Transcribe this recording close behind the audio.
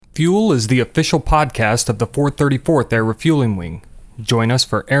Fuel is the official podcast of the 434th Air Refueling Wing. Join us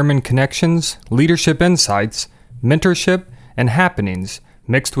for airman connections, leadership insights, mentorship, and happenings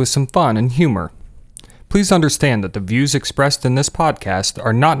mixed with some fun and humor. Please understand that the views expressed in this podcast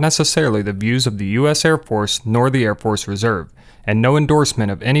are not necessarily the views of the U.S. Air Force nor the Air Force Reserve, and no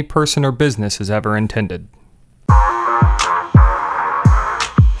endorsement of any person or business is ever intended.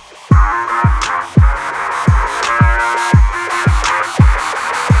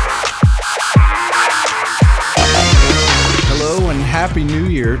 Happy New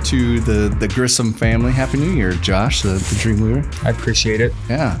Year to the Grissom family. Happy New Year, Josh, the Dreamweaver. I appreciate it.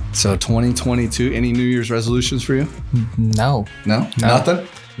 Yeah. So 2022, any New Year's resolutions for you? No. Nothing?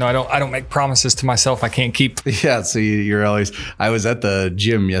 No, I don't make promises to myself I can't keep. Yeah. So you're always, I was at the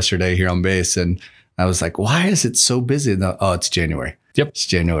gym yesterday here on base and I was like, why is it so busy? Oh, it's January. Yep. It's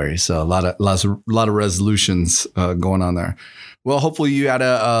January. So a lot of resolutions going on there. Well, hopefully you had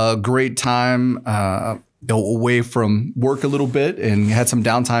a great time, away from work a little bit and had some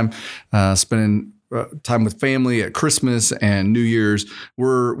downtime, spending time with family at Christmas and New Year's.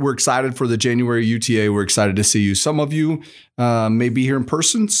 We're excited for the January UTA. We're excited to see you. Some of you may be here in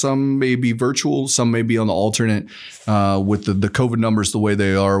person. Some may be virtual. Some may be on the alternate. With the COVID numbers the way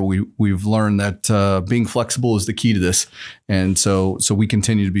they are, we've learned that being flexible is the key to this. And so we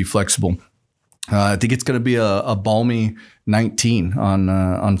continue to be flexible. I think it's going to be a balmy 19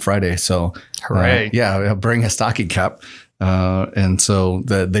 on Friday. So, hooray! Yeah, bring a stocking cap. And so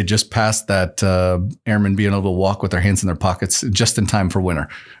they just passed that airmen being able to walk with their hands in their pockets just in time for winter.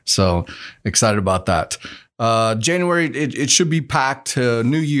 So excited about that. January, it should be packed.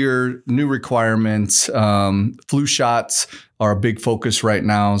 New year, new requirements. Flu shots are a big focus right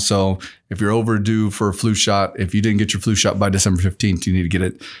now. So if you're overdue for a flu shot, if you didn't get your flu shot by December 15th, you need to get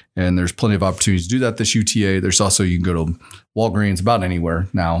it. And there's plenty of opportunities to do that this UTA. There's also, you can go to Walgreens, about anywhere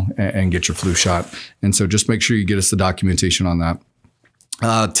now, and get your flu shot. And so just make sure you get us the documentation on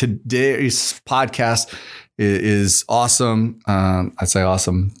that. Today's podcast is awesome. I'd say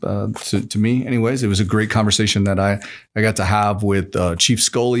awesome to me anyways. It was a great conversation that I got to have with Chief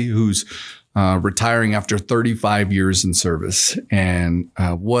Scully, who's retiring after 35 years in service. And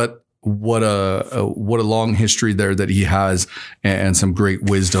what a long history there that he has, and some great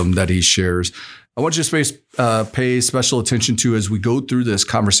wisdom that he shares. I want you to pay special attention to as we go through this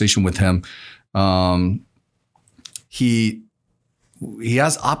conversation with him. He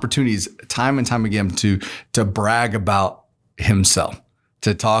has opportunities time and time again to brag about himself,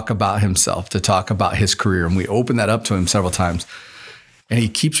 to talk about himself, to talk about his career. And we open that up to him several times. And he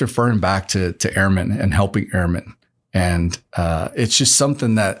keeps referring back to airmen and helping airmen. And it's just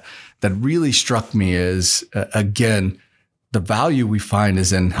something that really struck me is, again, the value we find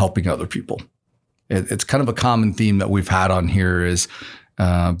is in helping other people. It's kind of a common theme that we've had on here is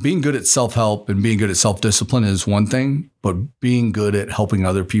being good at self-help and being good at self-discipline is one thing, but being good at helping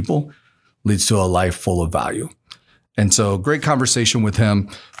other people leads to a life full of value. And so great conversation with him.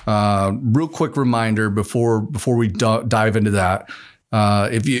 Real quick reminder before we dive into that.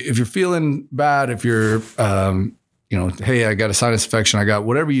 If you're feeling bad, if you're, hey, I got a sinus infection, I got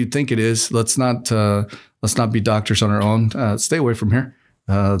whatever you think it is, let's not be doctors on our own. Stay away from here.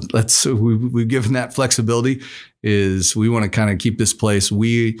 We've given that flexibility is we want to kind of keep this place.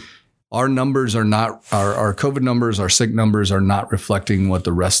 Our numbers are not our COVID numbers, our sick numbers are not reflecting what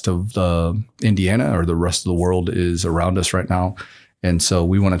the rest of the Indiana or the rest of the world is around us right now. And so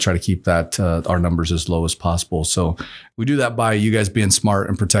we want to try to keep that our numbers as low as possible. So we do that by you guys being smart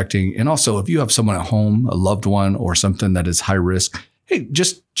and protecting. And also, if you have someone at home, a loved one, or something that is high risk, hey,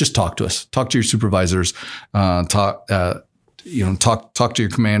 just talk to us. Talk to your supervisors. Talk to your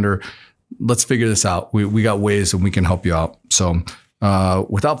commander. Let's figure this out. We got ways and we can help you out. So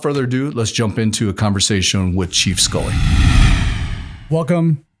without further ado, let's jump into a conversation with Chief Scully.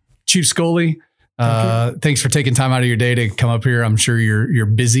 Welcome, Chief Scully. Thanks for taking time out of your day to come up here. I'm sure you're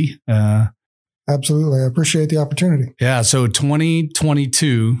busy. Absolutely. I appreciate the opportunity. Yeah. So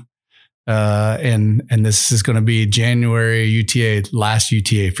 2022, and this is going to be January UTA, last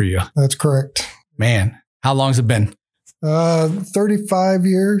UTA for you. That's correct. Man, how long has it been? 35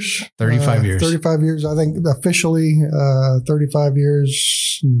 years. 35 years. 35 years. I think officially 35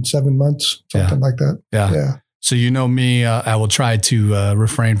 years and 7 months, something like that. Yeah. So you know me, I will try to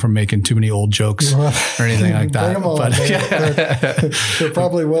refrain from making too many old jokes or anything like that. Bring them on. They're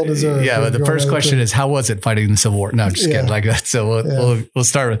probably well deserved. Yeah, but the first question is, how was it fighting the Civil War? No, I'm just kidding like that. So we'll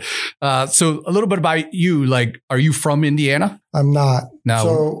start with. So a little bit about you. Like, are you from Indiana? I'm not.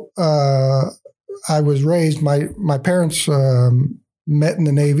 No. So I was raised. My parents met in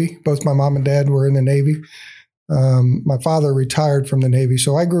the Navy. Both my mom and dad were in the Navy. My father retired from the Navy,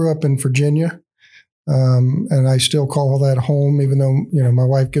 so I grew up in Virginia, and I still call that home, even though my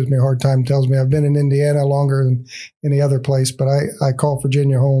wife gives me a hard time, tells me I've been in Indiana longer than any other place, but I call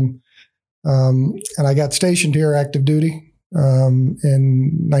Virginia home. And I got stationed here active duty in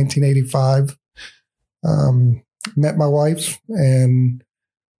 1985. Met my wife, and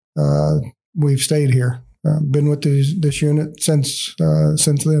we've stayed here. Been with this unit since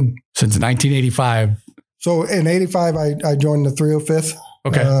then. Since 1985. So in 85, I joined the 305th.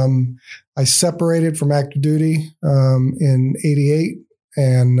 Okay. I separated from active duty in 88.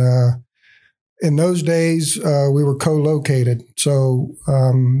 And in those days, we were co-located. So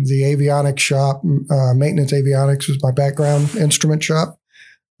the avionics shop, maintenance avionics was my background, instrument shop.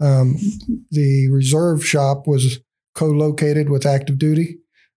 The reserve shop was co-located with active duty.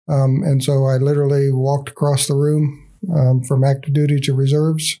 And so I literally walked across the room from active duty to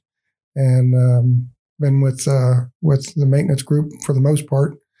reserves, and been with the maintenance group for the most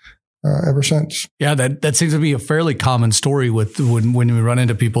part ever since. Yeah, that seems to be a fairly common story with when we run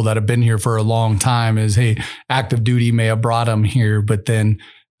into people that have been here for a long time. Is, hey, active duty may have brought them here, but then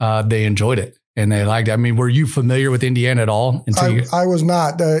they enjoyed it and they liked it. I mean, were you familiar with Indiana at all? I was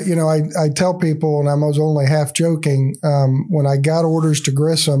not. I tell people, and I was only half joking, when I got orders to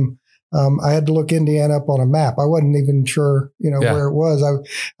Grissom, I had to look Indiana up on a map. I wasn't even sure, where it was.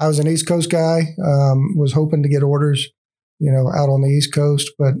 I was an East Coast guy, was hoping to get orders, out on the East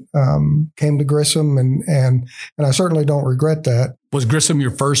Coast, but came to Grissom, and I certainly don't regret that. Was Grissom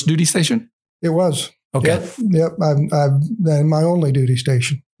your first duty station? It was. Okay. Yep. I've been my only duty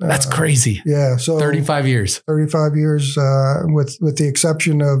station. That's crazy. Yeah. So 35 years. 35 years, with the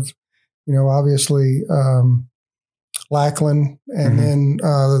exception of, obviously, Lackland, and then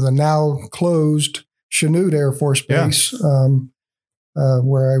the now closed Chanute Air Force Base,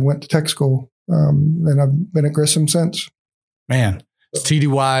 where I went to tech school. And I've been at Grissom since. Man,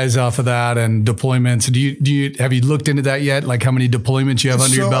 TDYs off of that and deployments. Have you looked into that yet? Like how many deployments you have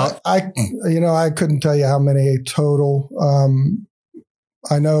under your belt? I couldn't tell you how many total.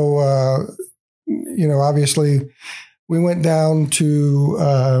 I know, obviously we went down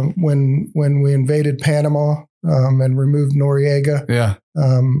to when we invaded Panama and removed Noriega. Yeah.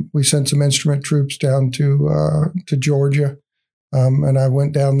 We sent some instrument troops down to Georgia, and I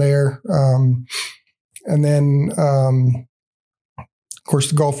went down there. And then, of course,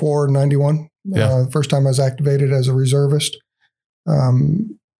 the Gulf War in 91. First time I was activated as a reservist.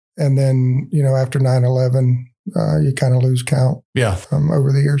 And then, after 9/11, you kind of lose count. Yeah.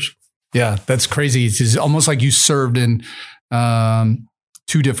 Over the years. Yeah, that's crazy. It's almost like you served in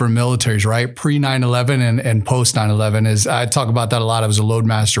two different militaries, right? Pre 9/11 and post 9/11. I talk about that a lot. I was a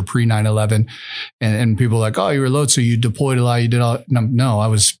loadmaster pre 9/11, and people are like, oh, you were load, so you deployed a lot. You did all. No, I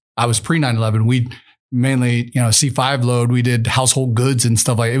was pre 9/11. We mainly, C5 load. We did household goods and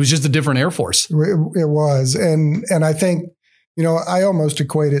stuff like that. It was just a different Air Force. It was, and I think I almost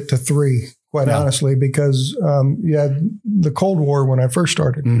equate it to three, quite honestly, because you had the Cold War when I first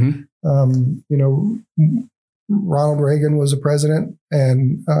started. Ronald Reagan was the president,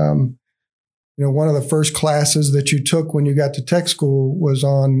 and one of the first classes that you took when you got to tech school was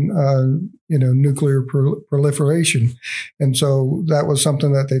on nuclear proliferation, and so that was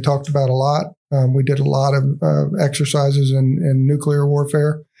something that they talked about a lot. We did a lot of exercises in nuclear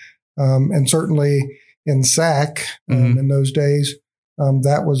warfare, and certainly in SAC in those days.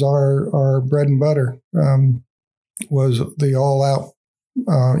 That was our bread and butter. Was the all out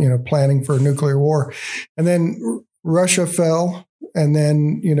planning for a nuclear war. And then Russia fell. And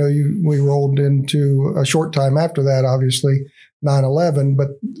then, we rolled into a short time after that, obviously 9/11,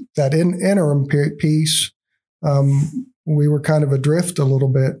 but that interim piece, we were kind of adrift a little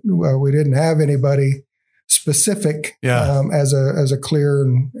bit. We didn't have anybody specific as a clear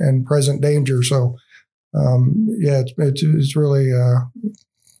and present danger. So, it's really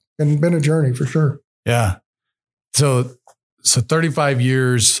been a journey for sure. Yeah. So 35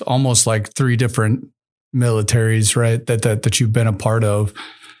 years, almost like three different militaries, right? That you've been a part of.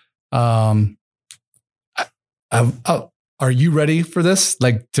 Are you ready for this?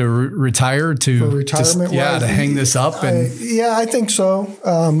 Like to retire? For retirement? To hang this up? I think so.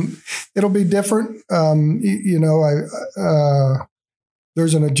 It'll be different.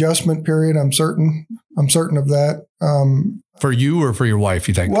 There's an adjustment period. I'm certain of that. For you or for your wife,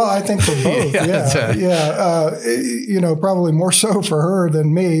 you think? Well, I think for both. Probably more so for her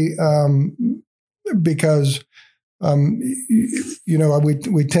than me, because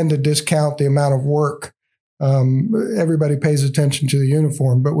we tend to discount the amount of work. Everybody pays attention to the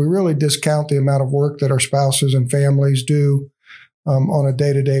uniform, but we really discount the amount of work that our spouses and families do on a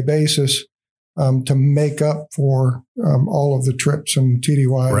day-to-day basis. to make up for all of the trips and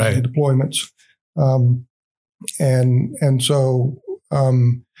TDY Right. and deployments. And so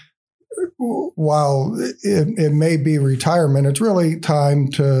while it may be retirement, it's really time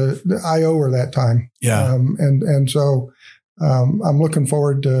I owe her that time. Yeah. And so I'm looking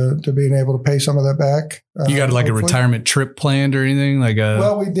forward to being able to pay some of that back. You got like hopefully. a retirement trip planned or anything?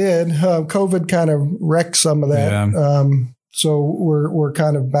 Well, we did. COVID kind of wrecked some of that. Yeah. So we're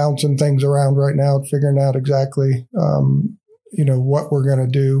kind of bouncing things around right now, figuring out exactly, what we're going to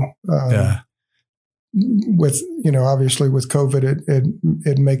do. With, obviously with COVID,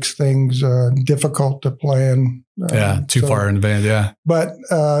 it makes things difficult to plan. Too far in advance. Yeah. But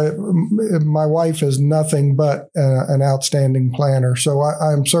my wife is nothing but an outstanding planner, so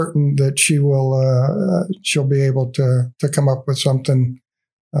I'm certain that she'll be able to come up with something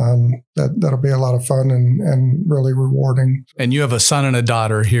that'll be a lot of fun and really rewarding. And you have a son and a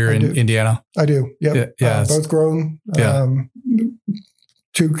daughter here in Indiana. I do. Yep. Yeah. Both grown. Yeah.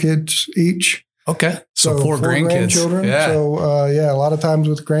 2 kids each. Okay. So 4 grandkids. Grandchildren. Yeah. So a lot of times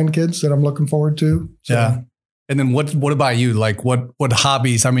with grandkids that I'm looking forward to. So. Yeah. And then what about you? Like what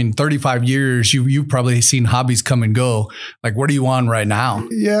hobbies? I mean, 35 years, you've probably seen hobbies come and go. Like, what are you on right now?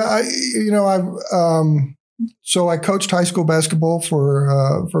 Yeah. So I coached high school basketball for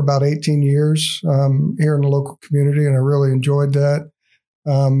about 18 years here in the local community, and I really enjoyed that.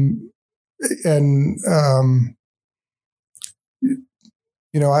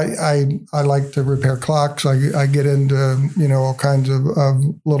 I like to repair clocks. I get into, all kinds of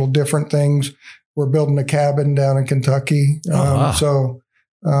little different things. We're building a cabin down in Kentucky. Wow. So,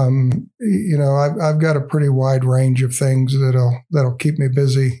 I've got a pretty wide range of things that'll keep me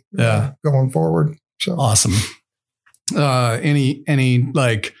busy going forward. So awesome. Any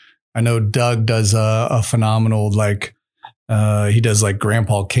like, I know Doug does a phenomenal, he does like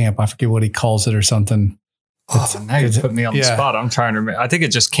grandpa camp. I forget what he calls it or something. Now you put me on the spot. I'm trying to remember. I think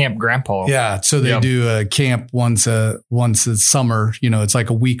it's just Camp Grandpa. Yeah. So they do a camp once a summer, it's like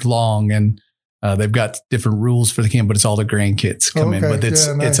a week long, and they've got different rules for the camp, but it's all the grandkids come in, but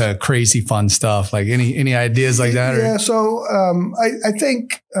it's a crazy fun stuff. Like any ideas like that? Yeah. So I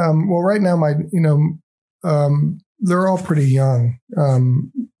think, right now they're all pretty young.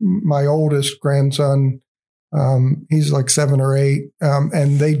 My oldest grandson, he's like 7 or 8,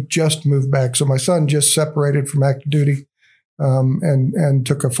 and they just moved back. So my son just separated from active duty, and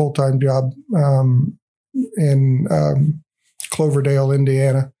took a full-time job, in, Cloverdale,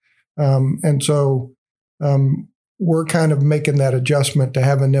 Indiana. And so, we're kind of making that adjustment to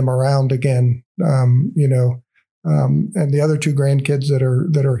having them around again, and the other 2 grandkids that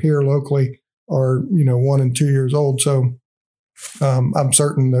are here locally are, 1 and 2 years old. So, I'm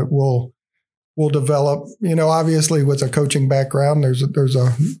certain that we'll develop, obviously with a coaching background, there's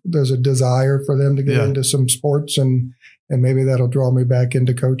a desire for them to get into some sports, and maybe that'll draw me back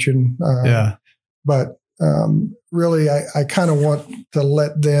into coaching. But really, I kind of want to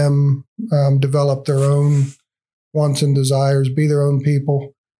let them develop their own wants and desires, be their own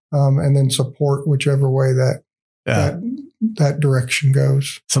people, and then support whichever way that direction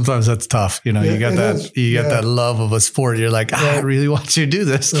goes. Sometimes that's tough. You got that love of a sport. You're like, I really want you to do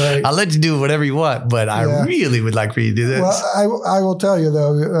this. Right. I'll let you do whatever you want, but I really would like for you to do this. Well, I will tell you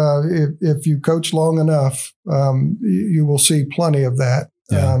though, if you coach long enough, you will see plenty of that.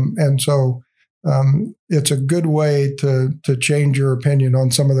 Yeah. And so it's a good way to change your opinion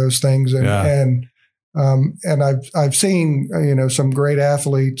on some of those things. And I've seen, some great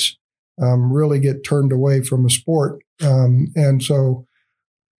athletes really get turned away from a sport. And so,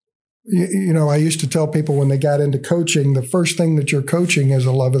 I used to tell people when they got into coaching, the first thing that you're coaching is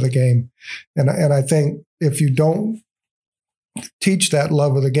a love of the game. And I think if you don't teach that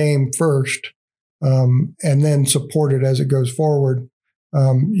love of the game first, and then support it as it goes forward,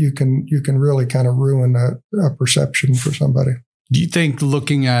 you can really kind of ruin a perception for somebody. Do you think,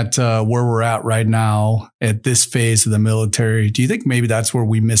 looking at where we're at right now at this phase of the military, do you think maybe that's where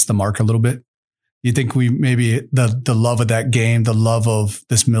we missed the mark a little bit? Do you think we maybe the love of that game, the love of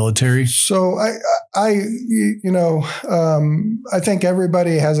this military? So I think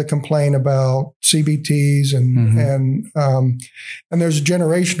everybody has a complaint about CBTs and there's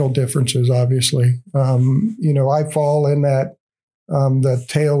generational differences, obviously. I fall in that the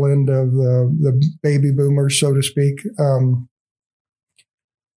tail end of the baby boomers, so to speak.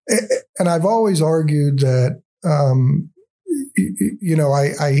 And I've always argued that,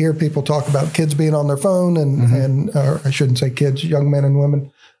 I hear people talk about kids being on their phone and I shouldn't say kids, young men and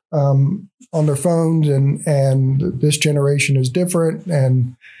women, on their phones, and this generation is different.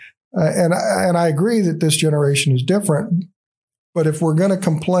 And I agree that this generation is different. But if we're going to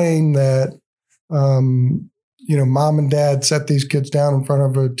complain that mom and dad set these kids down in front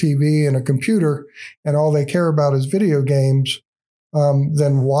of a TV and a computer, and all they care about is video games,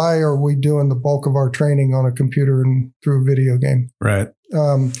 then why are we doing the bulk of our training on a computer and through a video game? Right.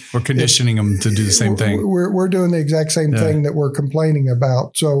 We're conditioning them to do the same thing. We're doing the exact same thing that we're complaining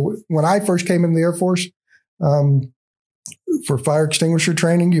about. So when I first came in the Air Force, for fire extinguisher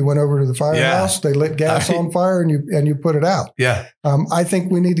training, you went over to the firehouse, they lit gas on fire, and you put it out. Yeah. I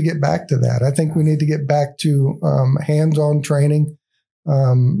think we need to get back to that. I think we need to get back to hands-on training.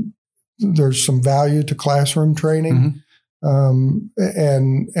 There's some value to classroom training,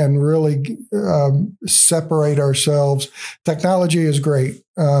 and really separate ourselves. Technology is great,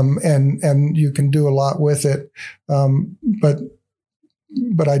 and you can do a lot with it, but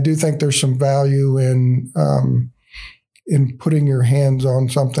I do think there's some value in putting your hands on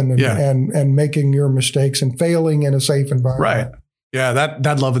something and making your mistakes and failing in a safe environment. Right. Yeah.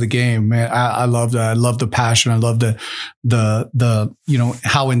 That love of the game, man. I love that. I love the passion. I love the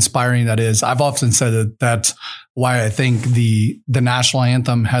how inspiring that is. I've often said that that's why I think the national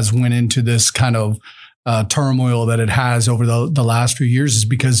anthem has went into this kind of turmoil that it has over the last few years, is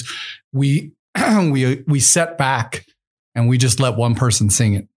because we set back and we just let one person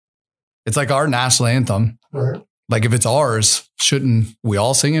sing it. It's like our national anthem. Right. Like if it's ours, shouldn't we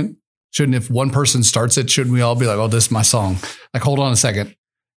all sing it? Shouldn't, if one person starts it, shouldn't we all be like, oh, this is my song? Like, hold on a second.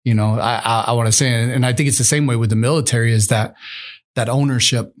 I want to sing it. And I think it's the same way with the military, is that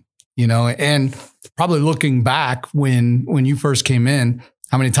ownership, and probably looking back when you first came in,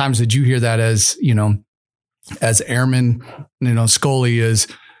 how many times did you hear that as airmen, Scully is,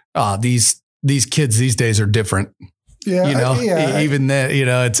 these kids these days are different. Yeah, even that,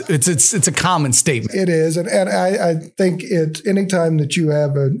 it's a common statement. It is. And I think it's anytime that you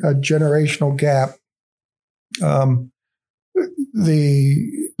have a generational gap,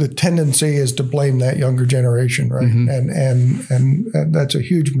 the tendency is to blame that younger generation. Right. And that's a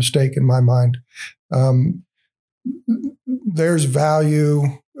huge mistake in my mind. There's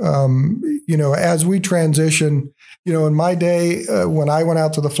value, as we transition, in my day, when I went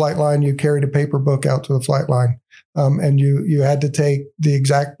out to the flight line, you carried a paper book out to the flight line. And you had to take the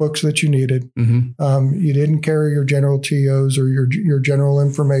exact books that you needed. You didn't carry your general TOs or your general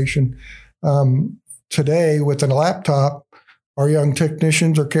information. Today, with a laptop, our young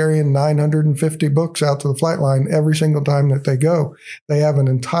technicians are carrying 950 books out to the flight line every single time that they go. They have an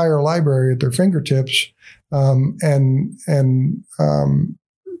entire library at their fingertips, and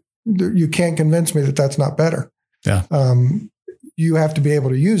you can't convince me that that's not better. Yeah. You have to be able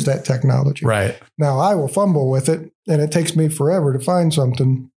to use that technology. Right. Now, I will fumble with it, and it takes me forever to find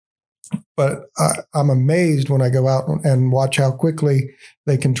something. But I'm amazed when I go out and watch how quickly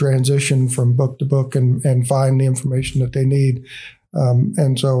they can transition from book to book and find the information that they need.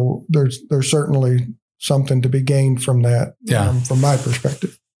 And so there's certainly something to be gained from that, from my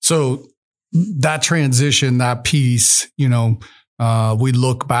perspective. So that transition, that piece, we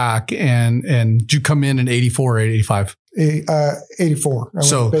look back and did you come in 84 or 85? 84.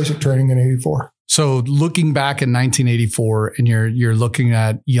 So basic training in 84. So looking back in 1984, and you're looking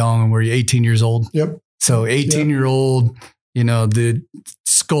at young, and were you 18 years old? Yep. So 18-year-old, the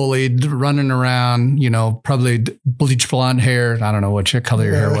Scully running around, probably bleach blonde hair. I don't know what color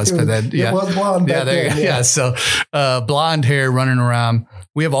your hair was, but that, it was blonde. Yeah. So blonde hair running around.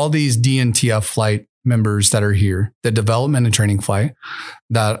 We have all these DNTF flight members that are here, the development and training flight,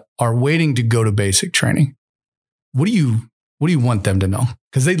 that are waiting to go to basic training. What do you want them to know?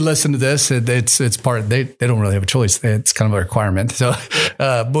 Because they listen to this, it's part. They don't really have a choice. It's kind of a requirement. So,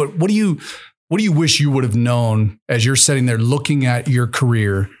 but what do you wish you would have known as you're sitting there looking at your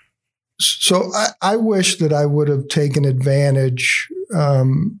career? So I wish that I would have taken advantage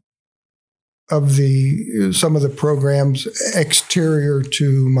of some of the programs exterior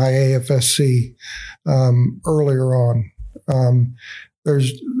to my AFSC earlier on.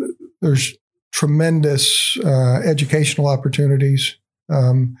 There's tremendous educational opportunities,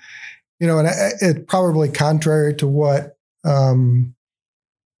 and it's probably contrary to what to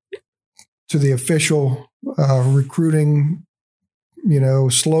the official recruiting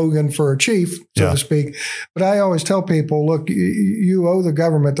slogan for a chief, so to speak. But I always tell people, look, you owe the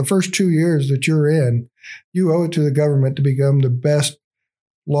government the first 2 years that you're in, you owe it to the government to become the best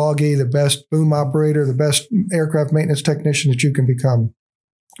loggy, the best boom operator, the best aircraft maintenance technician that you can become.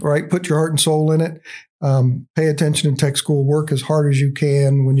 Right? Put your heart and soul in it. Pay attention in tech school. Work as hard as you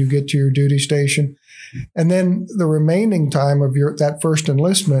can when you get to your duty station. And then the remaining time of that first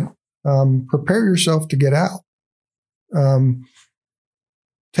enlistment, prepare yourself to get out.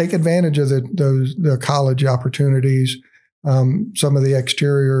 Take advantage of the college opportunities. some of the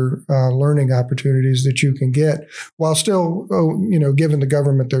exterior learning opportunities that you can get, while still, giving the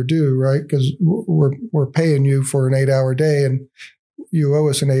government their due, right? Because we're paying you for an 8-hour day, and you owe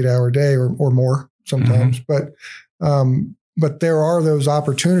us an 8-hour day or more sometimes. But there are those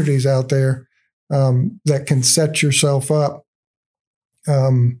opportunities out there that can set yourself up.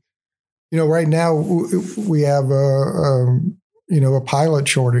 Right now we have a pilot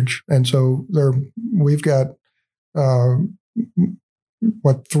shortage, and so we've got 3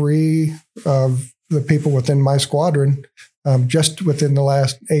 of the people within my squadron just within the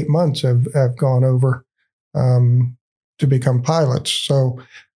last 8 months have gone over to become pilots. So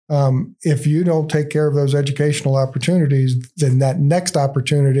if you don't take care of those educational opportunities, then that next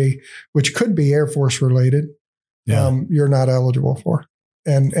opportunity, which could be Air Force related, you're not eligible for.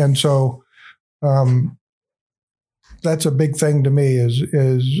 And so that's a big thing to me is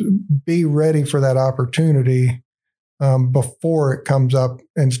be ready for that opportunity before it comes up,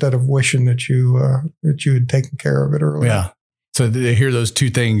 instead of wishing that you had taken care of it earlier. Yeah. So they hear those two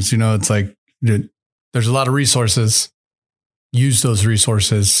things, it's like there's a lot of resources. Use those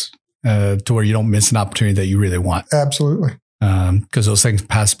resources to where you don't miss an opportunity that you really want. Absolutely. Because those things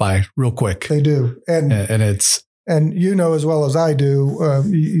pass by real quick. They do. And it's... And as well as I do,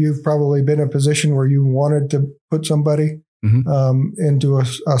 you've probably been in a position where you wanted to put somebody into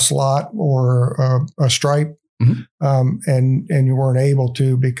a slot or a stripe, and you weren't able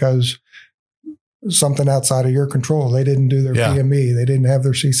to because something outside of your control. They didn't do their PME. They didn't have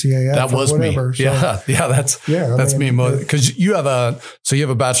their CCAF. That was whatever. me. So, that's me. Because you have a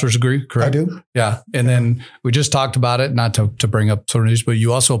bachelor's degree, correct? I do. Yeah. And then we just talked about it, not to bring up sort of news, but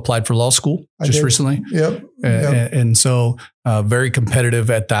you also applied for law school recently. Yep. And so very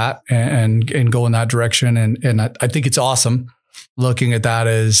competitive at that and go in that direction. And I think it's awesome looking at that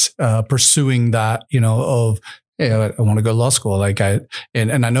as pursuing that, of, hey, I want to go to law school.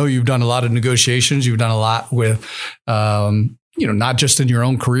 And I know you've done a lot of negotiations. You've done a lot with, not just in your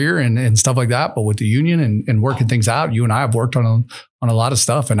own career and stuff like that, but with the union and working things out. You and I have worked on a lot of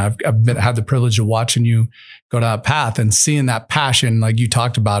stuff, and I've had the privilege of watching you go down that path and seeing that passion, like you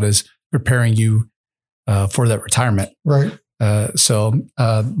talked about, is preparing you for that retirement. Right. So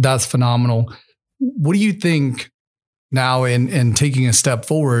that's phenomenal. What do you think now in taking a step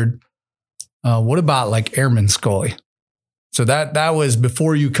forward? What about like Airman Scully? So that was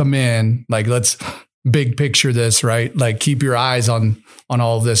before you come in, like, let's big picture this, right? Like keep your eyes on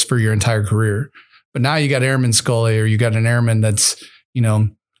all of this for your entire career. But now you got Airman Scully, or you got an airman that's,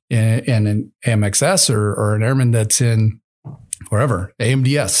 in an AMXS or an airman that's in wherever,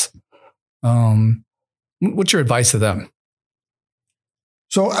 AMDS. What's your advice to them?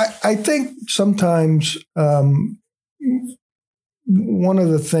 So I think sometimes, one of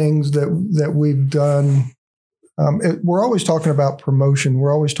the things that we've done, we're always talking about promotion.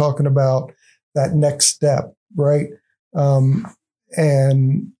 We're always talking about that next step, right?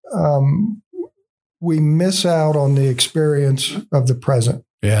 We miss out on the experience of the present.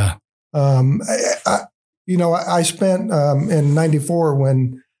 Yeah. I spent in '94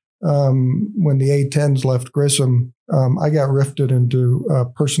 when the A-10s left Grissom, I got rifted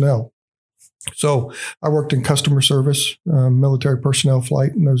into personnel. So I worked in customer service, military personnel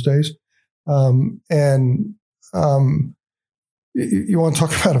flight in those days. You want to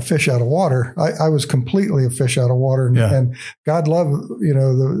talk about a fish out of water. I was completely a fish out of water. And God love,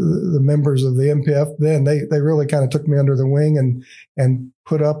 the members of the MPF then. They really kind of took me under the wing and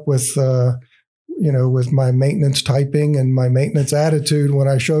put up with, with my maintenance typing and my maintenance attitude when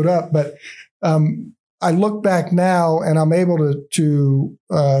I showed up. But I look back now and I'm able to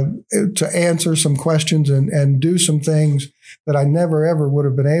answer some questions and do some things that I never, ever would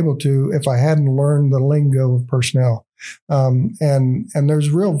have been able to if I hadn't learned the lingo of personnel. And there's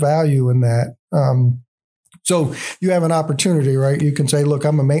real value in that. So you have an opportunity, right? You can say, look,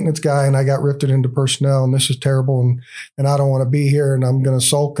 I'm a maintenance guy and I got rifted into personnel and this is terrible and I don't want to be here and I'm going to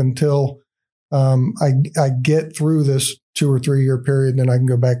sulk until I get through this 2 or 3 year period and then I can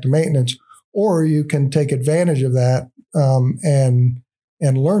go back to maintenance. Or you can take advantage of that and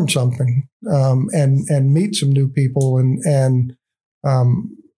learn something and meet some new people and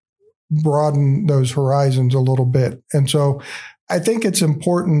broaden those horizons a little bit. And so I think it's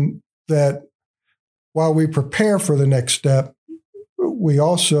important that while we prepare for the next step, we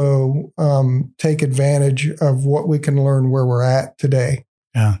also take advantage of what we can learn where we're at today.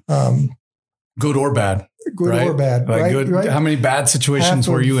 Yeah. Good or bad. Good right? or bad. Like right? Good. Right? How many bad situations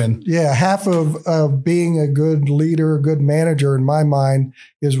were you in? Yeah. Half of being a good leader, a good manager in my mind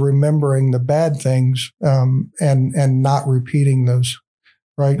is remembering the bad things and not repeating those.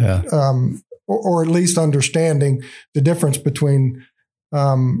 Right. Yeah. or at least understanding the difference between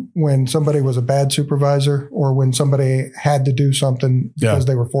when somebody was a bad supervisor or when somebody had to do something because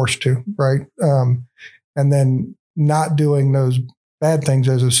they were forced to, right? And then not doing those bad things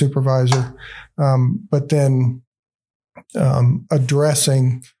as a supervisor, but then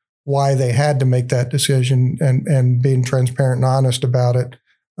addressing why they had to make that decision and being transparent and honest about it,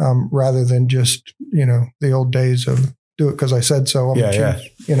 rather than just, the old days of do it because I said so. Yeah,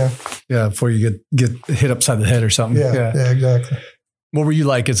 before you get hit upside the head or something. Yeah, exactly. What were you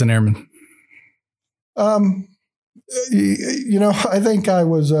like as an airman? I think I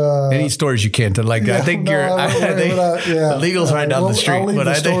was. Any stories you can tell? Like, I think the legal's right down the street, but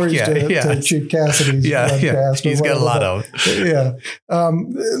I think to Chief Cassidy's. He's got a lot of.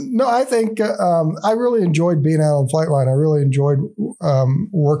 I think I really enjoyed being out on Flightline. I really enjoyed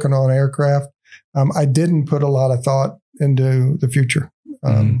working on aircraft. I didn't put a lot of thought into the future.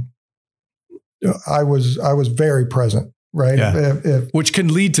 I was very present. Right. Yeah. Which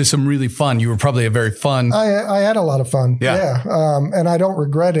can lead to some really fun. You were probably a very fun. I had a lot of fun. Yeah. And I don't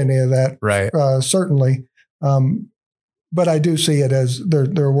regret any of that. Right. Certainly. But I do see it as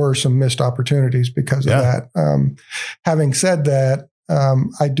there were some missed opportunities because of that. Having said that,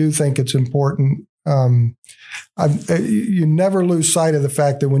 I do think it's important. You never lose sight of the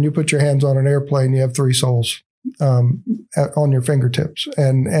fact that when you put your hands on an airplane, you have three souls on your fingertips.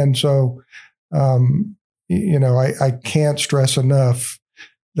 And so, I can't stress enough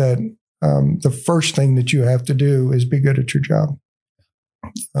that the first thing that you have to do is be good at your job.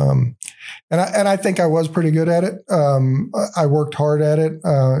 And I think I was pretty good at it. I worked hard at it.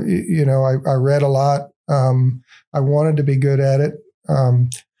 I read a lot. I wanted to be good at it,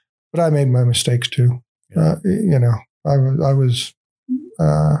 but I made my mistakes too. I was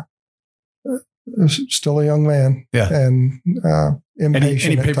still a young man. Yeah. And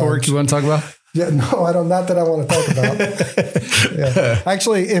impatient. Any paperwork you want to talk about? Yeah, no, I don't. Not that I want to talk about.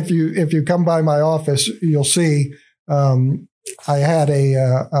 Actually, if you come by my office, you'll see I had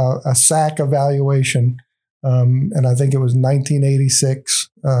a SAC evaluation, and I think it was 1986.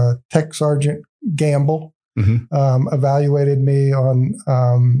 Tech Sergeant Gamble evaluated me on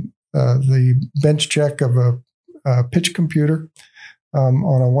the bench check of a pitch computer on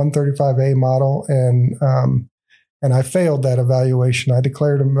a 135A model, and I failed that evaluation. I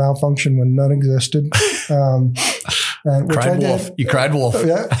declared a malfunction when none existed. You cried wolf.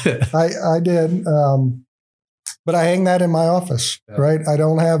 Yeah, I did. But I hang that in my office, right? I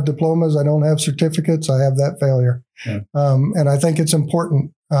don't have diplomas. I don't have certificates. I have that failure. Yeah. And I think it's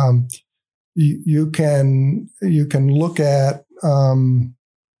important. You can look at all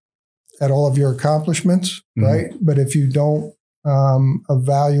of your accomplishments, right? But if you don't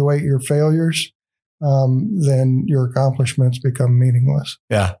evaluate your failures, then your accomplishments become meaningless.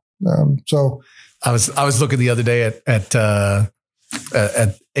 Yeah. So I was looking the other day at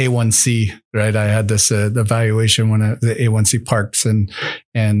A1C, right? I had this evaluation when the A1C parks and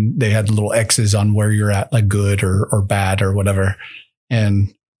they had little X's on where you're at, like good or bad or whatever.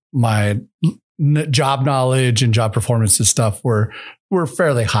 And my job knowledge and job performance and stuff were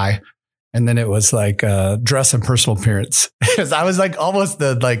fairly high. And then it was like dress and personal appearance. Because I was like almost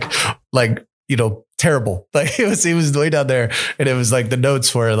terrible. Like it was way down there. And it was like the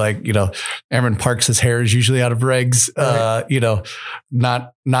notes were like, Airman Parks' hair is usually out of regs, right.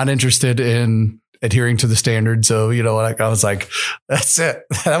 Not interested in adhering to the standard. So, I was like, that's it.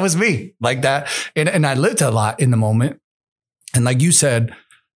 That was me like that. And I lived a lot in the moment. And like you said,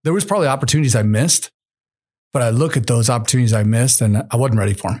 there was probably opportunities I missed, but I look at those opportunities I missed and I wasn't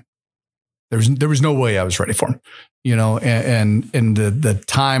ready for them. There was no way I was ready for them, and the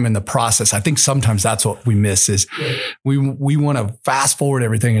time and the process. I think sometimes that's what we miss is we want to fast forward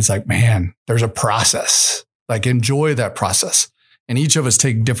everything. It's like, man, there's a process, like enjoy that process. And each of us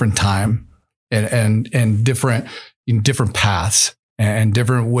take different time and different paths and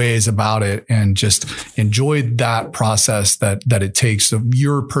different ways about it. And just enjoy that process that it takes of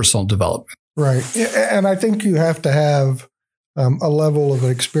your personal development. Right. And I think you have to have a level of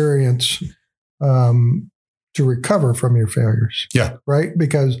experience to recover from your failures. Yeah. Right.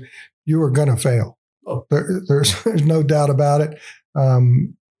 Because you are going to fail. Oh. There's no doubt about it. I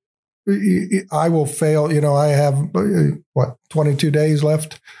will fail. I have 22 days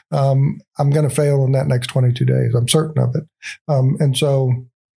left. I'm going to fail in that next 22 days. I'm certain of it. And so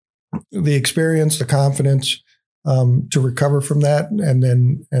the experience, the confidence to recover from that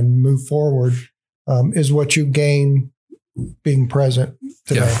and move forward is what you gain being present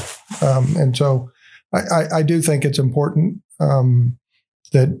today. Yeah. And so I do think it's important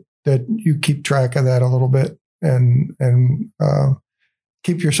that you keep track of that a little bit and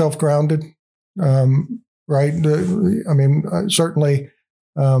keep yourself grounded. right? Certainly,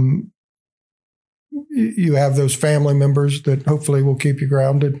 you have those family members that hopefully will keep you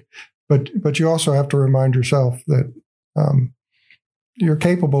grounded, but you also have to remind yourself that you're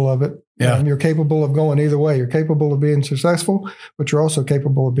capable of it. Yeah. And you're capable of going either way. You're capable of being successful, but you're also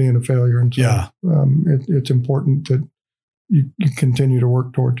capable of being a failure. And so it's important that you continue to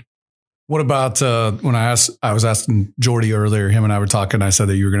work toward. What about when I was asking Jordy earlier, him and I were talking, I said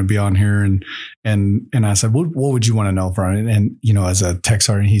that you were going to be on here and I said, what would you want to know from it? And, as a tech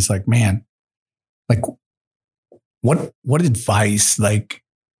sergeant, he's like, man, like what advice, like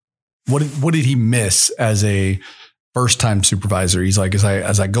what did he miss as a first time supervisor? He's like,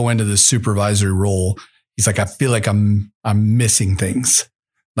 as I go into this supervisory role, he's like, I feel like I'm missing things.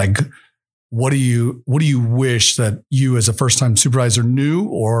 Like, what do you wish that you as a first time supervisor knew,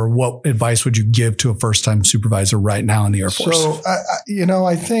 or what advice would you give to a first time supervisor right now in the Air Force? So,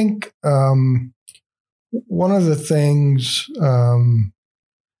 I think one of the things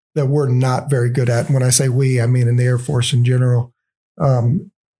that we're not very good at, and when I say we, I mean in the Air Force in general,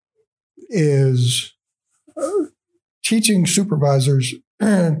 is teaching supervisors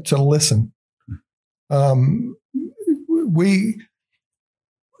to listen.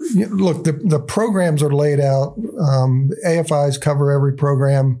 Look, the programs are laid out. The AFIs cover every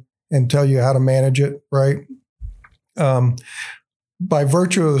program and tell you how to manage it, right? By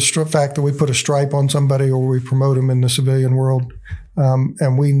virtue of the fact that we put a stripe on somebody or we promote them in the civilian world,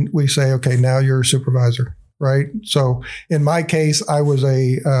 and we say, okay, now you're a supervisor, right? So in my case, I was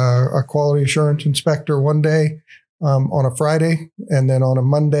a quality assurance inspector one day on a Friday, and then on a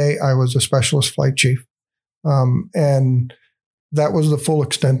Monday, I was a specialist flight chief. And that was the full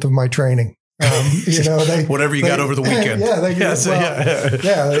extent of my training. Whatever you got over the weekend.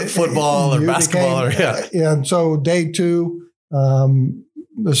 Football or basketball. And so day 2,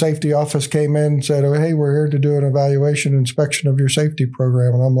 the safety office came in and said, oh, hey, we're here to do an evaluation inspection of your safety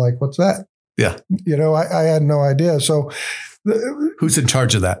program. And I'm like, what's that? Yeah. I had no idea. So who's in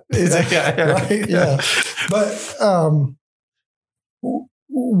charge of that? Right? Yeah. But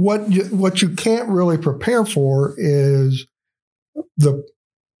what you can't really prepare for is the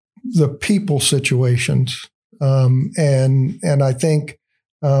people situations. And I think,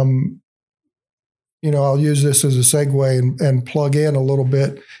 I'll use this as a segue and plug in a little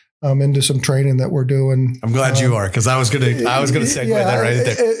bit into some training that we're doing. I'm glad you are, because I was gonna segue that right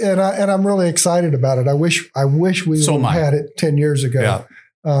there. And I'm really excited about it. I wish we would have had it 10 years ago. Yeah.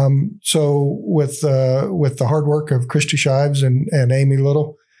 So with the hard work of Christy Shives and Amy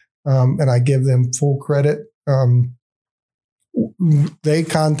Little, and I give them full credit. They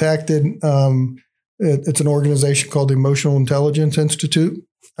contacted, it's an organization called the Emotional Intelligence Institute.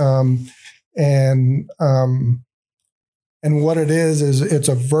 And what it is it's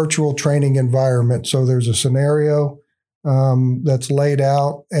a virtual training environment. So there's a scenario that's laid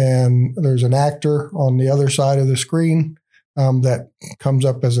out, and there's an actor on the other side of the screen that comes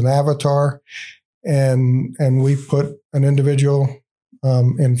up as an avatar. And we put an individual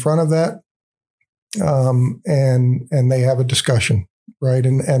in front of that. And they have a discussion, right?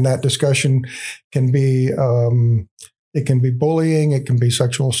 And that discussion can be, it can be bullying, it can be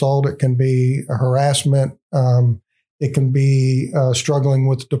sexual assault, it can be harassment, it can be struggling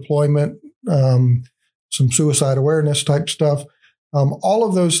with deployment, some suicide awareness type stuff. All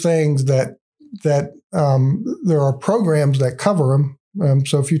of those things that there are programs that cover them.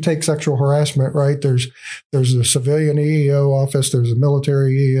 So if you take sexual harassment, right, there's the civilian EEO office, there's a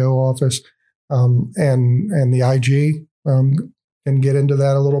military EEO office. And the IG can get into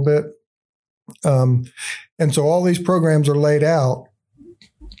that a little bit. And so all these programs are laid out,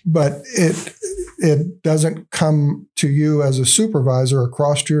 but it doesn't come to you as a supervisor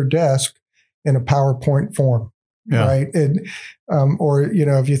across your desk in a PowerPoint form, right? Or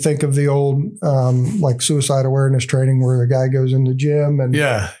if you think of the old like suicide awareness training where the guy goes in the gym and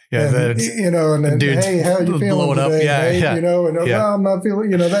and then hey, how are you feeling today? I'm not feeling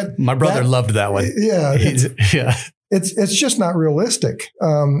that. My brother loved that one. It's just not realistic.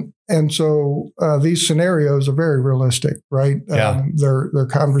 And so these scenarios are very realistic, right? They're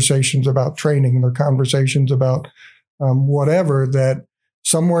conversations about training, they're conversations about whatever, that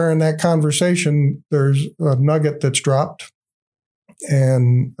somewhere in that conversation there's a nugget that's dropped.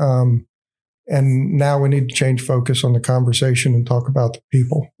 And now we need to change focus on the conversation and talk about the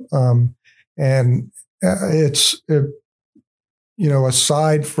people.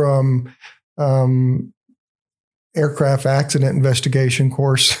 Aside from aircraft accident investigation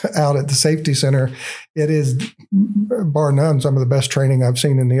course out at the safety center, it is bar none some of the best training I've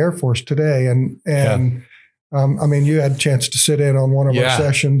seen in the Air Force today. And I mean, you had a chance to sit in on one of our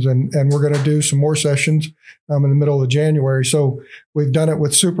sessions, and we're going to do some more sessions in the middle of January. So we've done it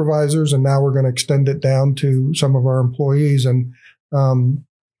with supervisors, and now we're going to extend it down to some of our employees. And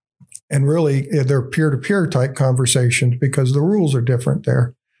really, they're peer-to-peer type conversations because the rules are different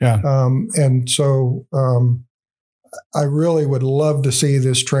there. Yeah. And so I really would love to see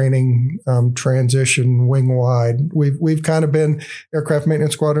this training transition wing wide. We've kind of been, Aircraft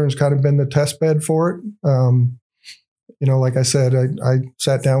Maintenance Squadron has kind of been the test bed for it. Like I said, I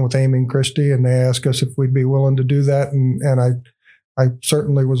sat down with Amy and Christy, and they asked us if we'd be willing to do that, and I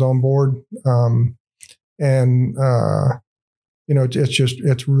certainly was on board.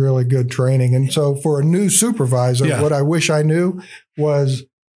 It's really good training. And so for a new supervisor, what I wish I knew was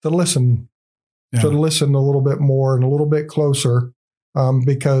to listen. To listen a little bit more and a little bit closer,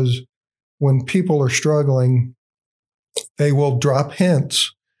 because when people are struggling, they will drop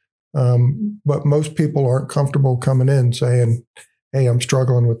hints. But most people aren't comfortable coming in saying, "Hey, I'm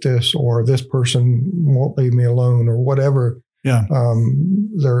struggling with this," or "This person won't leave me alone," or whatever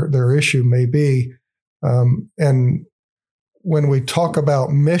their issue may be. And when we talk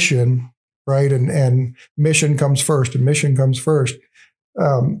about mission, right, and mission comes first, and mission comes first.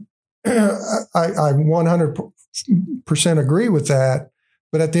 I 100% agree with that.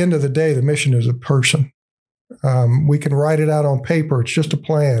 But at the end of the day, the mission is a person. We can write it out on paper. It's just a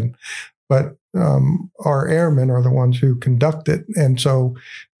plan. But our airmen are the ones who conduct it. And so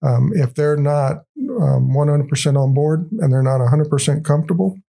if they're not 100% on board and they're not 100%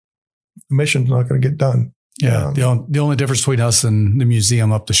 comfortable, the mission's not going to get done. Yeah. The only difference between us and the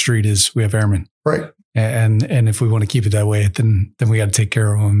museum up the street is we have airmen. Right. And if we want to keep it that way, then we got to take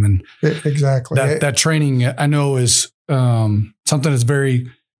care of them. And exactly that training, I know, is something that's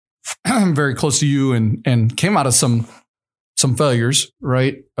very, very close to you, and came out of some failures,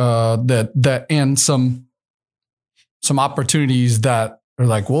 right? That and some opportunities that are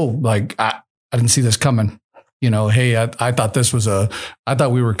like, whoa, like I didn't see this coming. Hey, I thought I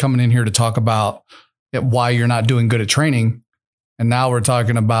thought we were coming in here to talk about why you're not doing good at training, and now we're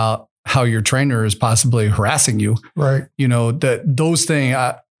talking about how your trainer is possibly harassing you. Right. That those things,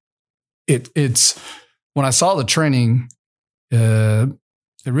 it's when I saw the training, it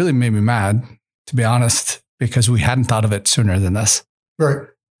really made me mad, to be honest, because we hadn't thought of it sooner than this. Right.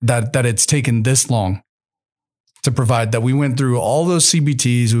 That it's taken this long to provide that. We went through all those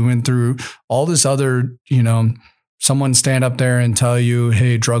CBTs. We went through all this other, someone stand up there and tell you,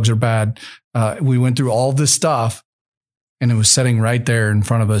 hey, drugs are bad. We went through all this stuff. And it was sitting right there in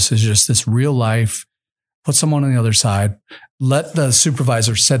front of us, is just this real life. Put someone on the other side. Let the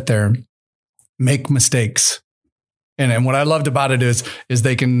supervisor sit there, make mistakes. And what I loved about it is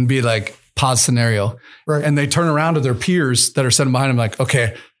they can be like, pause scenario. Right. And they turn around to their peers that are sitting behind them like,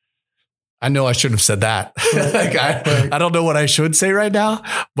 okay, I know I shouldn't have said that. Right. I don't know what I should say right now,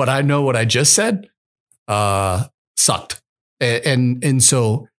 but I know what I just said sucked. And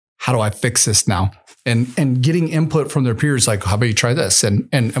so how do I fix this now? And getting input from their peers, like, how about you try this?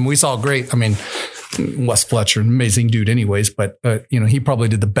 And we saw great. I mean, Wes Fletcher, amazing dude anyways, but he probably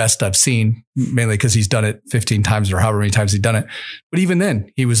did the best I've seen, mainly because he's done it 15 times or however many times he's done it. But even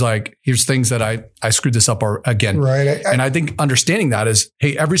then he was like, here's things that I screwed this up again. Right. And I think understanding that is,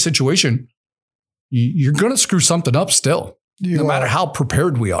 hey, every situation, you're going to screw something up still, no matter how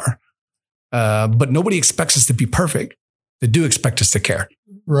prepared we are. But nobody expects us to be perfect. They do expect us to care.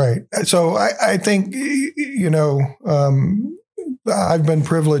 Right. So I think, I've been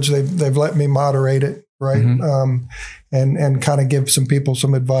privileged. They've let me moderate it. Right. Mm-hmm. And kind of give some people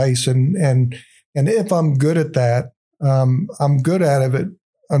some advice. And if I'm good at that, I'm good at it,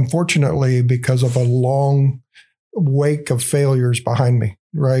 unfortunately, because of a long wake of failures behind me.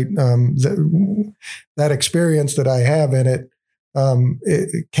 Right. That experience that I have in it,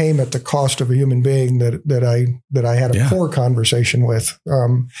 it came at the cost of a human being that I had a poor conversation with.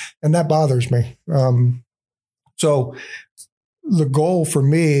 And that bothers me. So the goal for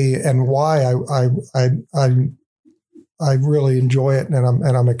me and why I really enjoy it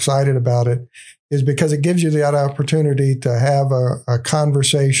and I'm excited about it is because it gives you that opportunity to have a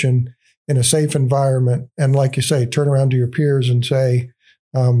conversation in a safe environment. And like you say, turn around to your peers and say,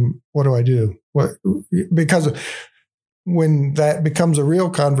 what do I do? Because when that becomes a real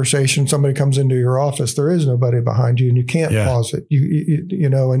conversation, somebody comes into your office, there is nobody behind you and you can't pause it.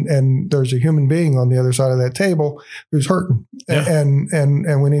 And there's a human being on the other side of that table who's hurting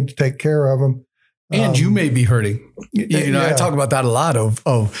and we need to take care of them. And you may be hurting. I talk about that a lot of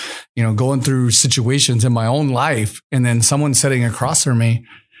going through situations in my own life and then someone sitting across from me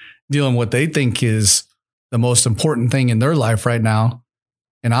dealing what they think is the most important thing in their life right now.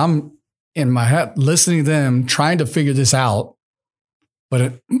 And I'm in my head, listening to them, trying to figure this out.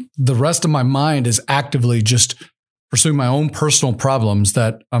 But the rest of my mind is actively just pursuing my own personal problems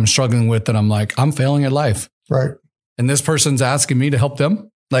that I'm struggling with. And I'm like, I'm failing at life. Right. And this person's asking me to help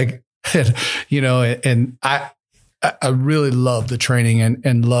them. Like, you know, and I really love the training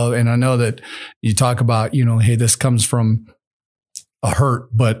and love. And I know that you talk about, you know, hey, this comes from a hurt,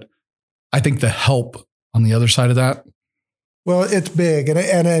 but I think the help on the other side of that. Well, it's big.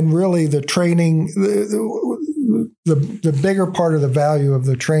 And really the training, the bigger part of the value of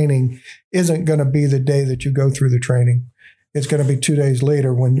the training isn't going to be the day that you go through the training. It's going to be 2 days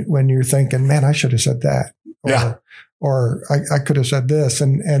later when you're thinking, man, I should have said that. Or I could have said this.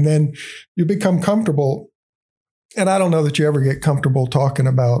 And then you become comfortable. And I don't know that you ever get comfortable talking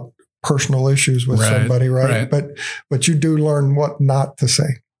about personal issues with somebody, right? But you do learn what not to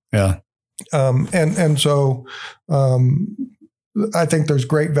say. Yeah. So I think there's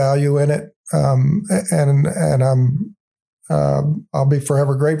great value in it. And I'll be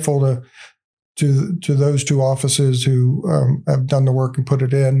forever grateful to those two offices who have done the work and put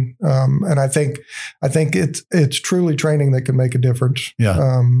it in. And I think it's truly training that can make a difference.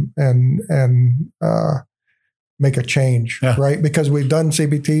 Yeah. And make a change, right? Because we've done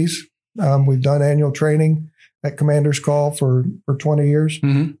CBTs, we've done annual training at Commander's Call for 20 years.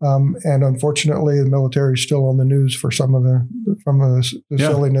 Mm-hmm. And unfortunately, the military is still on the news for some of the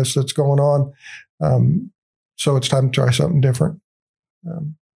silliness that's going on. So it's time to try something different.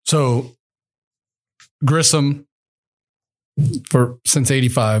 So Grissom, since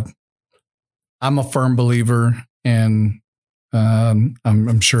 85, I'm a firm believer, and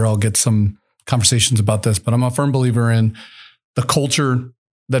I'm sure I'll get some conversations about this, but I'm a firm believer in the culture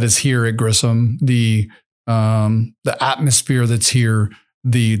that is here at Grissom, the atmosphere that's here,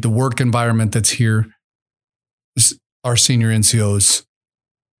 the work environment that's here. Our senior NCOs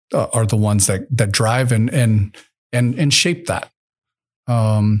are the ones that drive and shape that.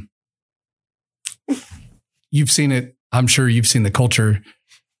 You've seen it. I'm sure you've seen the culture,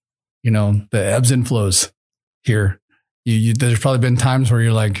 you know, the ebbs and flows here. There's probably been times where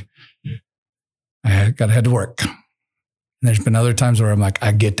you're like, I got to head to work. And there's been other times where I'm like,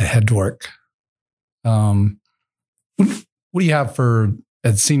 I get to head to work. What do you have for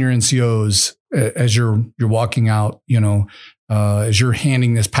as senior NCOs as you're walking out, you know, as you're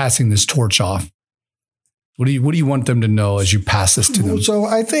passing this torch off? What do you want them to know as you pass this to them? So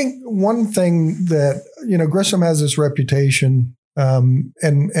I think one thing that, you know, Grissom has this reputation, and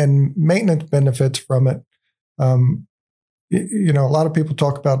maintenance benefits from it. You know, a lot of people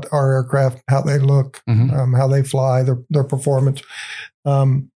talk about our aircraft, how they look, mm-hmm. How they fly, their performance.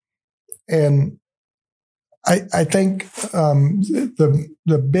 And I think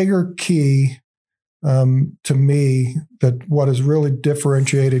the bigger key to me, that what has really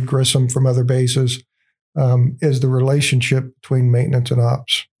differentiated Grissom from other bases is the relationship between maintenance and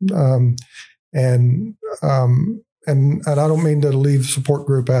ops. And I don't mean to leave support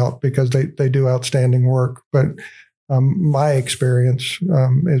group out, because they do outstanding work, but my experience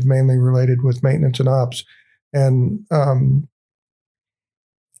is mainly related with maintenance and ops. And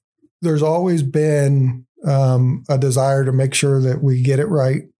there's always been a desire to make sure that we get it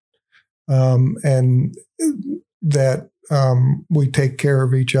right, and that we take care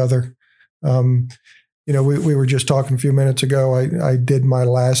of each other. You know, we were just talking a few minutes ago. I did my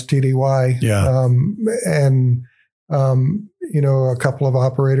last TDY, and you know, a couple of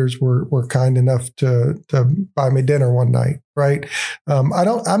operators were kind enough to buy me dinner one night. Right?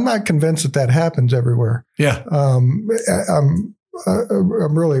 I'm not convinced that happens everywhere. Yeah. I'm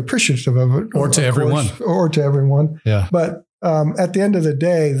really appreciative of it, or to everyone. Yeah. But at the end of the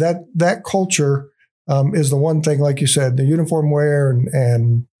day, that culture is the one thing, like you said, the uniform wear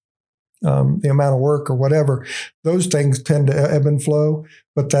and the amount of work or whatever, those things tend to ebb and flow.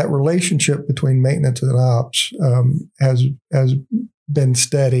 But that relationship between maintenance and ops has been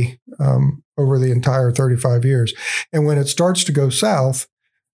steady over the entire 35 years. And when it starts to go south,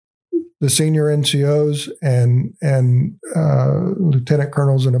 the senior NCOs and lieutenant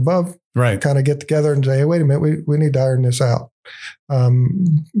colonels and above kind of get together and say, hey, wait a minute, we need to iron this out,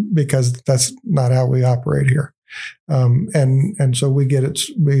 because that's not how we operate here. And so we get it.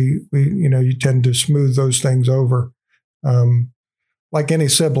 We you know, you tend to smooth those things over, like any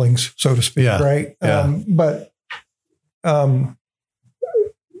siblings, so to speak, right? Yeah. But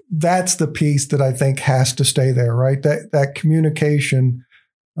that's the piece that I think has to stay there, right? That communication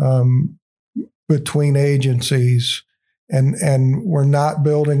between agencies, and we're not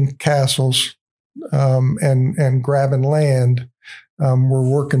building castles and grabbing land. We're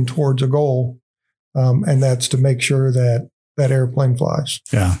working towards a goal. And that's to make sure that that airplane flies.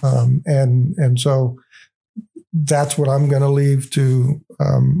 Yeah. And so that's what I'm going to leave to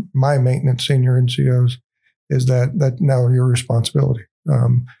my maintenance senior NCOs is that now your responsibility.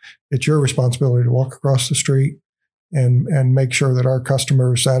 It's your responsibility to walk across the street and make sure that our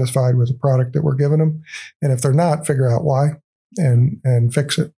customer is satisfied with the product that we're giving them. And if they're not, figure out why and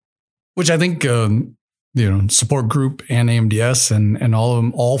fix it. Which I think, support group and AMDS and all of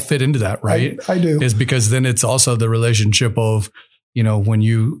them all fit into that, right? I do. Is because then it's also the relationship of, when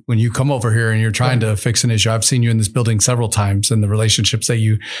you come over here and you're trying to fix an issue. I've seen you in this building several times, and the relationships that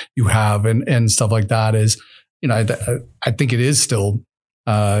you have and stuff like that is, I think it is still,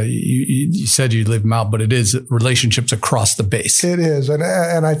 you said you leave them out, but it is relationships across the base. It is. And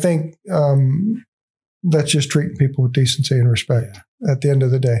I think that's just treating people with decency and respect at the end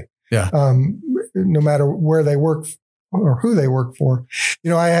of the day. Yeah. No matter where they work or who they work for.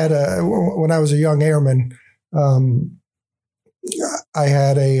 I had when I was a young airman, I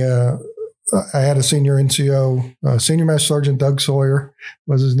had a senior NCO, Senior Master Sergeant Doug Sawyer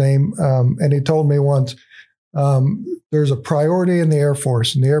was his name. And he told me once, there's a priority in the Air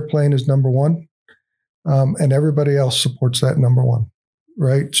Force and the airplane is number one. And everybody else supports that number one.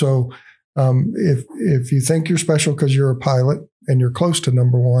 Right. So, if you think you're special because you're a pilot and you're close to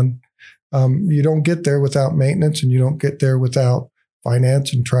number one, you don't get there without maintenance, and you don't get there without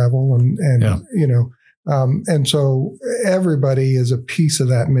finance and travel and and so everybody is a piece of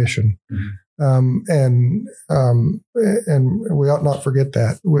that mission. Mm-hmm. And we ought not forget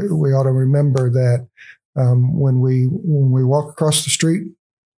that. We ought to remember that when we walk across the street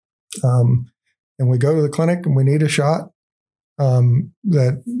and we go to the clinic and we need a shot,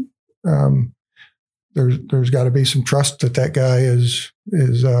 there's got to be some trust that guy is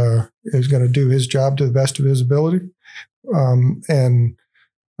going to do his job to the best of his ability, and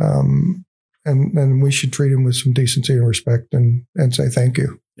we should treat him with some decency and respect and say thank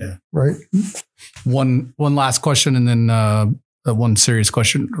you. Yeah. Right. One last question, and then one last serious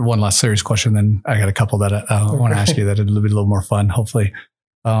question. Then I got a couple that I want to ask you that are a little more fun, hopefully.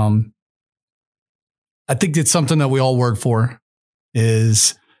 I think it's something that we all work for.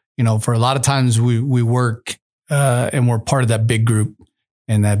 Is for a lot of times we work and we're part of that big group,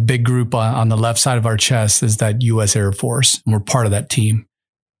 and that big group on the left side of our chest is that U.S. Air Force, and we're part of that team.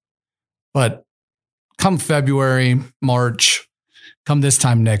 But come February, March, come this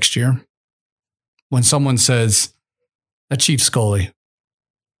time next year, when someone says, Chief Scully,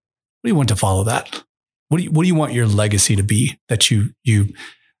 what do you want to follow that? What do you want your legacy to be that you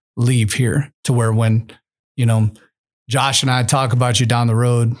leave here, to where when, Josh and I talk about you down the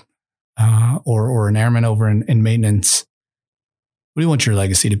road, or an airman over in maintenance, what do you want your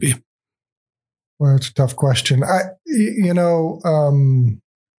legacy to be? Well, it's a tough question.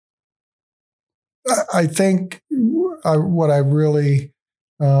 I think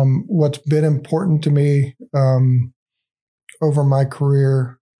what's been important to me over my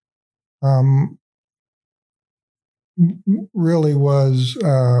career really was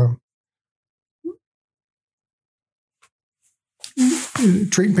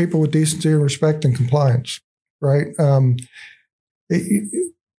treating people with decency and respect and compliance, right?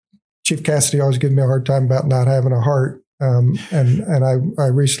 Chief Cassidy always gives me a hard time about not having a heart. And I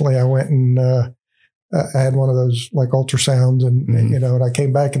recently went and I had one of those like ultrasounds and I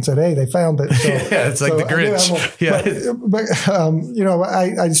came back and said, hey, they found it. So, yeah, it's like the Grinch.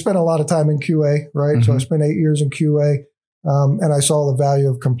 I spent a lot of time in QA, right? Mm-hmm. So I spent 8 years in QA, and I saw the value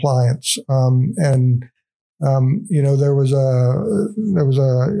of compliance. There was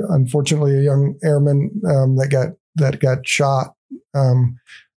unfortunately a young airman that got shot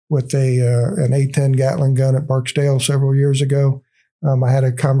with an A-10 Gatling gun at Barksdale several years ago. I had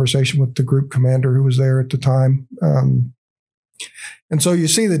a conversation with the group commander who was there at the time. And so you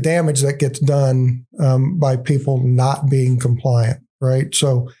see the damage that gets done by people not being compliant, right?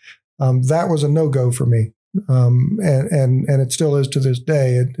 So that was a no-go for me. And it still is to this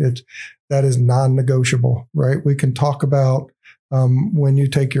day. That is non-negotiable, right? We can talk about when you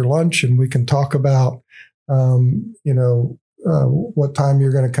take your lunch, and we can talk about, what time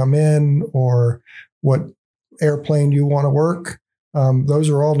you're going to come in or what airplane you want to work. Those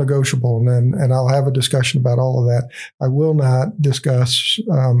are all negotiable, and I'll have a discussion about all of that. I will not discuss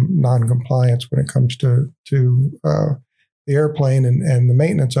non-compliance when it comes to the airplane and the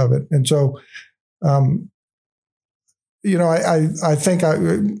maintenance of it. And so, I think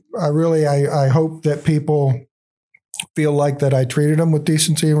I hope that people feel like that I treated them with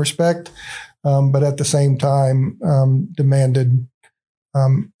decency and respect, but at the same time demanded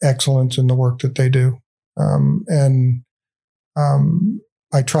excellence in the work that they do.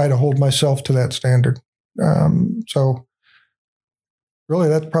 I try to hold myself to that standard. So really,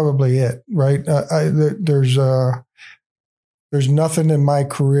 that's probably it, right? There's nothing in my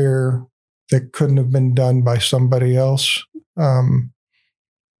career that couldn't have been done by somebody else, other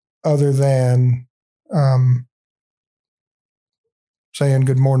than saying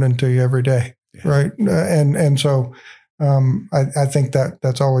good morning to you every day, right? And so I think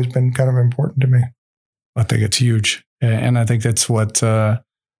that's always been kind of important to me. I think it's huge, and I think that's what can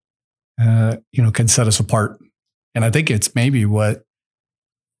set us apart. And I think it's maybe what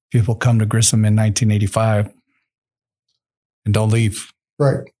people come to Grissom in 1985 and don't leave,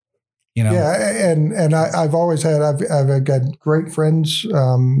 right? Yeah, and I've always had I've got great friends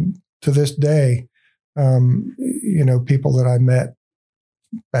to this day. People that I met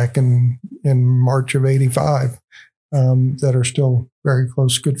back in March of '85 that are still very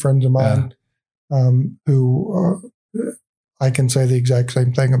close, good friends of mine, who I can say the exact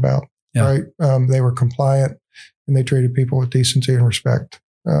same thing about. Yeah. Right? They were compliant and they treated people with decency and respect,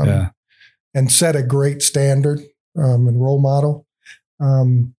 and set a great standard and role model.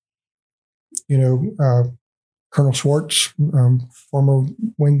 Colonel Schwartz, former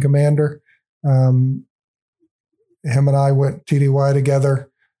wing commander, him and I went TDY together.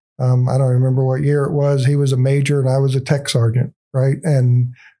 I don't remember what year it was. He was a major and I was a tech sergeant, right?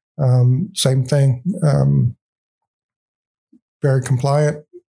 And same thing, very compliant,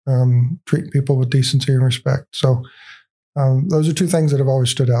 treat people with decency and respect. So those are two things that have always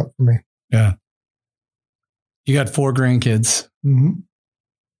stood out for me. Yeah. You got 4 grandkids. Mm-hmm.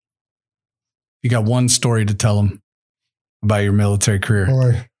 You got one story to tell them about your military career.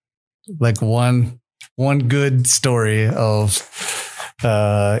 Boy. Like one good story of,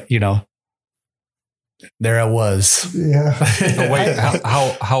 there I was. Yeah. Oh, wait,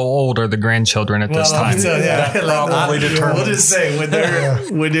 how old are the grandchildren at this time? That probably determines. We'll just say when they're there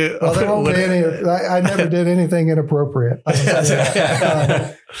won't be any. I never did anything inappropriate.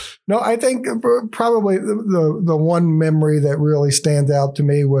 No, I think probably the one memory that really stands out to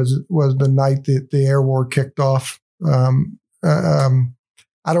me was the night that the air war kicked off. I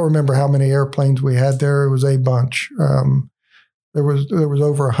don't remember how many airplanes we had there. It was a bunch. There was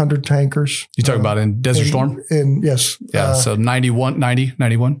over 100 tankers. You talking about in Desert Storm? Yes. Yeah. So 91. Yep.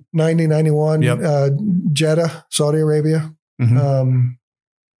 Jeddah, Saudi Arabia. Mm-hmm.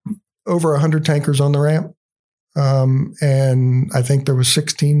 Over 100 tankers on the ramp. And I think there was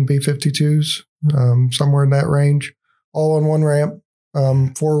 16 B-52s, somewhere in that range, all on one ramp,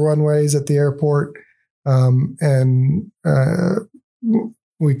 4 runways at the airport.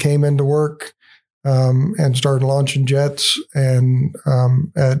 We came into work and started launching jets. And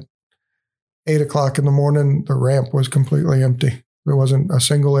at 8 o'clock in the morning, the ramp was completely empty. There wasn't a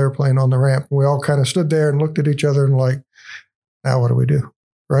single airplane on the ramp. We all kind of stood there and looked at each other and like, now what do we do?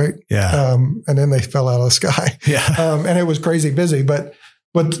 Right. Yeah. And then they fell out of the sky. Yeah. And it was crazy busy, but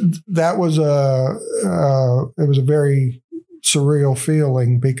that was it was a very surreal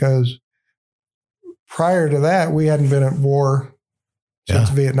feeling because prior to that, we hadn't been at war since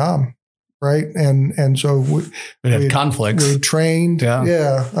Vietnam. Right. And so we had conflicts. We had trained.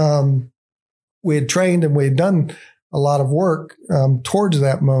 Yeah. We had trained and we had done a lot of work towards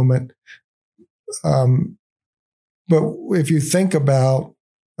that moment. But if you think about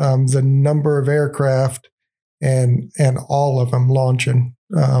the number of aircraft and all of them launching,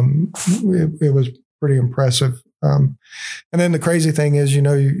 it was pretty impressive. And then the crazy thing is,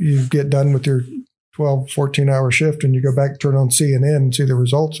 you get done with your 12, 14-hour shift and you go back, turn on CNN and see the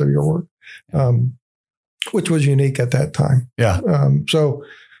results of your work, which was unique at that time. Yeah. So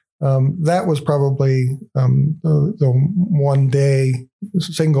that was probably the one day,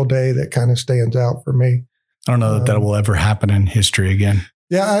 single day that kind of stands out for me. I don't know that will ever happen in history again.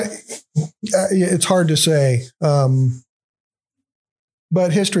 Yeah, it's hard to say.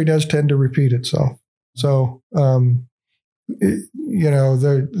 But history does tend to repeat itself. So,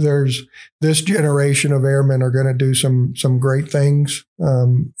 there's this generation of airmen are going to do some great things.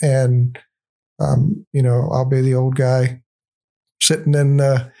 I'll be the old guy sitting in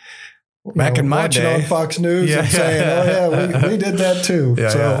back in my watching day on Fox News and saying, "Oh yeah, we did that too."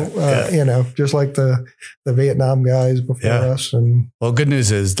 Just like the Vietnam guys before us. And well, good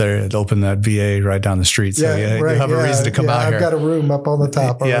news is they opened that VA right down the street, so you have a reason to come out here. I've got a room up on the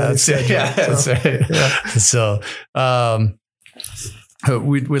top. That's right. Yeah. So,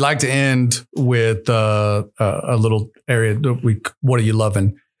 we like to end with a little area. What are you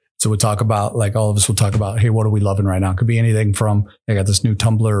loving? So we talk about, like all of us will talk about, hey, what are we loving right now? It could be anything from, I got this new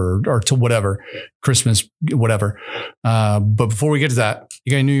tumbler or to whatever, Christmas, whatever. But before we get to that,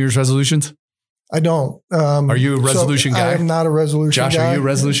 you got any New Year's resolutions? I don't. Are you a resolution guy? I am not a resolution guy. Josh, are you a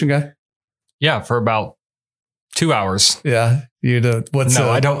resolution guy? Yeah, for about 2 hours. Yeah.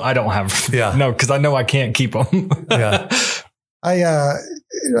 I don't have. Yeah. No, because I know I can't keep them. Yeah.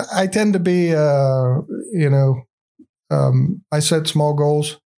 I tend to be, I set small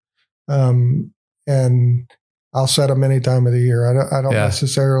goals, and I'll set them any time of the year. I don't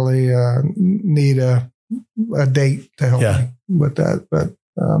necessarily need a date to help me with that. But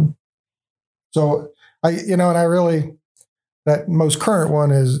so that most current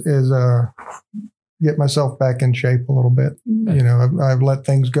one is get myself back in shape a little bit. I've let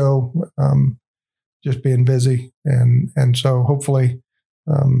things go, just being busy, and so hopefully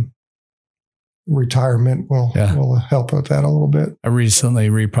retirement will help with that a little bit. I recently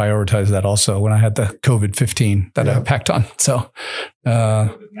reprioritized that also when I had the COVID-15 that I packed on. So,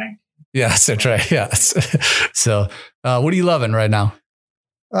 yes, that's right. Yes. So, what are you loving right now?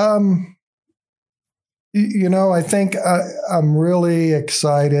 I think I'm really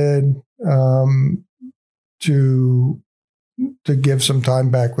excited to give some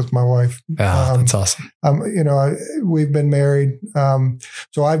time back with my wife. That's awesome. We've been married.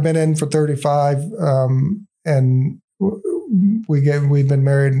 So I've been in for 35, and we've been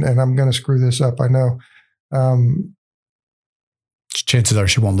married, and I'm going to screw this up. I know. Chances are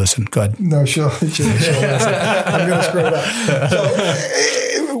she won't listen. Go ahead. No, she'll listen. I'm going to screw it up.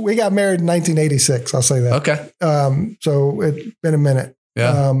 So we got married in 1986. I'll say that. Okay. So it's been a minute.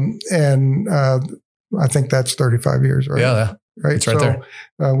 Yeah. And I think that's 35 years, right? Yeah. Right. It's right there.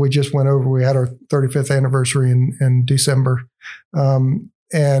 We just went over, we had our 35th anniversary in December. And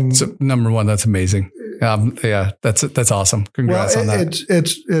so, number one, that's amazing. That's awesome. Congrats on that.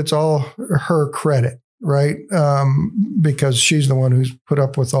 It's all her credit, right? Because she's the one who's put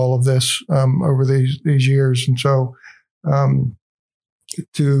up with all of this over these years. And so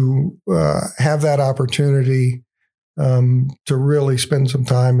to have that opportunity to really spend some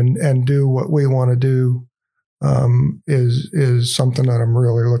time and do what we want to do is something that I'm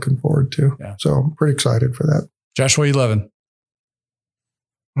really looking forward to. Yeah. So I'm pretty excited for that. Josh, what are you loving?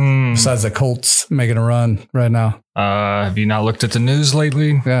 Besides the Colts making a run right now. Have you not looked at the news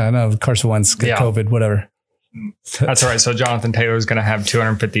lately? Yeah, I know. Carson Wentz get COVID, whatever. That's all right. So Jonathan Taylor is going to have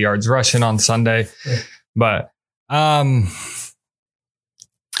 250 yards rushing on Sunday. But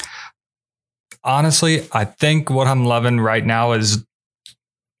honestly, I think what I'm loving right now is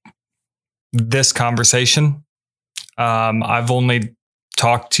this conversation. I've only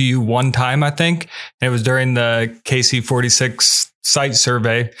talked to you one time, I think. And it was during the KC46 site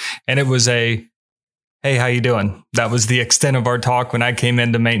survey. And it was hey, how you doing? That was the extent of our talk when I came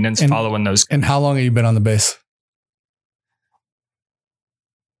into maintenance following those. And how long have you been on the base?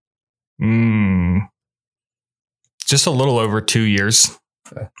 Just a little over 2 years.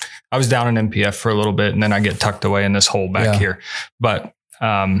 Okay. I was down in MPF for a little bit, and then I get tucked away in this hole back here. But,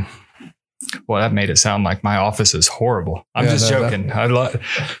 that made it sound like my office is horrible. I'm just joking.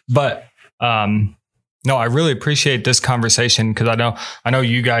 No, I really appreciate this conversation because I know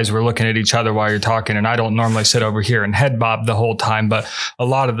you guys were looking at each other while you're talking, and I don't normally sit over here and head bob the whole time. But a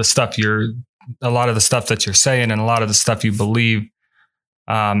lot of the stuff that you're saying, and a lot of the stuff you believe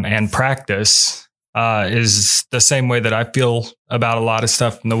and practice is the same way that I feel about a lot of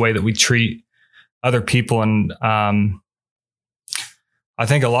stuff and the way that we treat other people. And I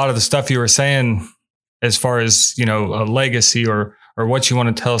think a lot of the stuff you were saying, as far as a legacy or what you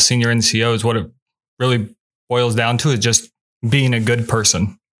want to tell senior NCOs, what it really boils down to is just being a good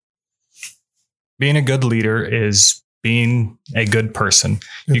person. Being a good leader is being a good person.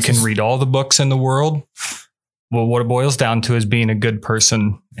 You can read all the books in the world. Well, what it boils down to is being a good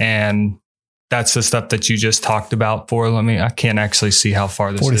person. And that's the stuff that you just talked about I can't actually see how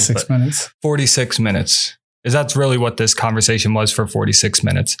far this 46 is. 46 minutes. 46 minutes. Is that's really what this conversation was for 46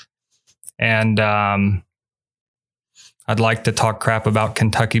 minutes. And I'd like to talk crap about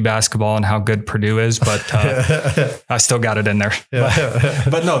Kentucky basketball and how good Purdue is, but I still got it in there. Yeah.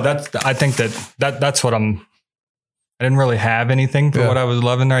 But no, I think that's what I didn't really have anything for what I was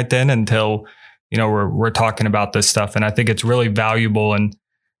loving right then until, we're talking about this stuff. And I think it's really valuable. And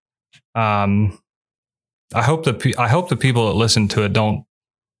I hope the people that listen to it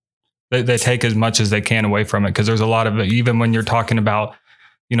they take as much as they can away from it. Cause there's a lot of it, even when you're talking about,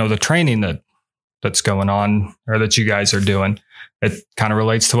 the training that's going on or that you guys are doing, it kind of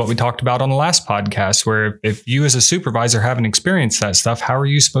relates to what we talked about on the last podcast, where if you as a supervisor haven't experienced that stuff, how are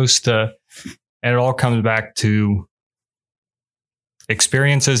you supposed to, and it all comes back to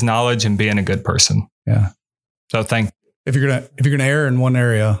experiences, knowledge, and being a good person. Yeah. So if you're going to err in one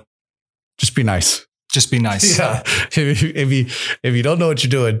area, just be nice. Just be nice. Yeah. If you don't know what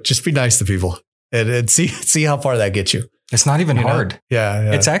you're doing, just be nice to people and see how far that gets you. It's not even hard.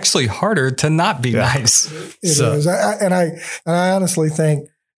 Yeah. It's actually harder to not be nice. It is. I honestly think,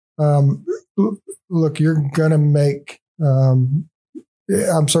 look, you're going to make, I'm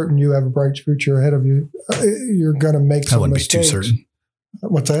certain you have a bright future ahead of you. You're going to make some mistakes. I wouldn't be too certain.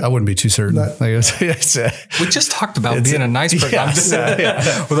 What's that? I wouldn't be too certain. We just talked about being a nice person.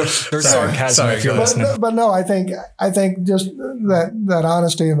 Well, there's sarcasm if you're listening. But no, I think just that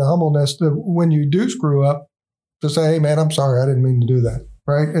honesty and the humbleness that when you do screw up, to say, hey man, I'm sorry, I didn't mean to do that.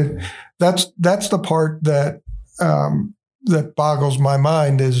 Right? That's the part that that boggles my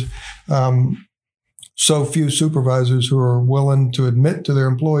mind is so few supervisors who are willing to admit to their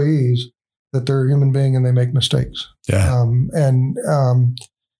employees that they're a human being and they make mistakes. Yeah.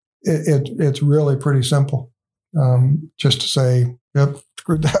 It's really pretty simple. Just to say, yep,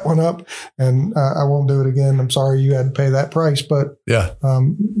 screwed that one up and I won't do it again. I'm sorry you had to pay that price, but I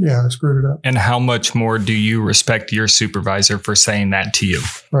screwed it up. And how much more do you respect your supervisor for saying that to you?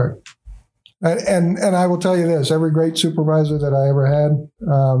 Right. And I will tell you this, every great supervisor that I ever had,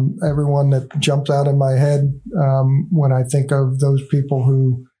 everyone that jumps out in my head when I think of those people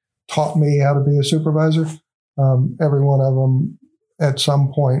who taught me how to be a supervisor, every one of them at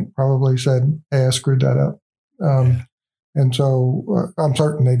some point probably said, hey, I screwed that up. And so I'm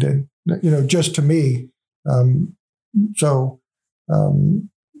certain they did, just to me. I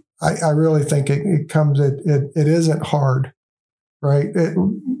really think it comes, it isn't hard, right?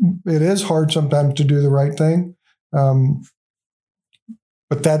 It is hard sometimes to do the right thing. But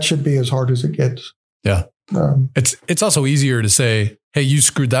that should be as hard as it gets. Yeah. It's also easier to say, hey, you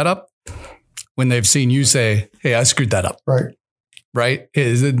screwed that up when they've seen you say, hey, I screwed that up. Right. Right.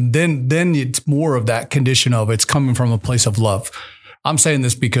 Then it's more of that condition of it's coming from a place of love. I'm saying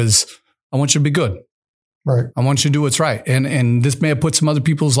this because I want you to be good. Right. I want you to do what's right. And this may have put some other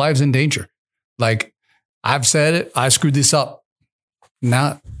people's lives in danger. Like I've said it, I screwed this up.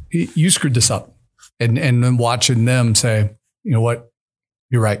 Now you screwed this up. And then watching them say, you know what,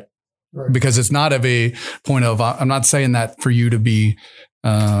 you're right. Right. Because it's not of a point of, I'm not saying that for you to be,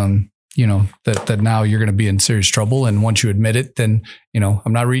 that now you're going to be in serious trouble. And once you admit it, then, I'm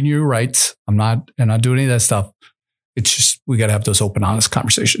not reading your rights. I'm not doing any of that stuff. It's just, we got to have those open, honest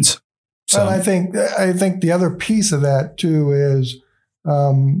conversations. So and I think the other piece of that too is,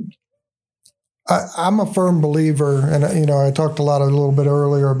 I'm a firm believer, and I talked a little bit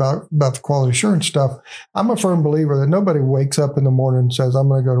earlier about the quality assurance stuff. I'm a firm believer that nobody wakes up in the morning and says, I'm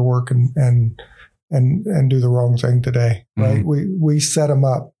going to go to work and do the wrong thing today, right? Mm-hmm. We set them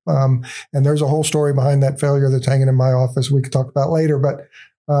up, and there's a whole story behind that failure that's hanging in my office. We could talk about later, but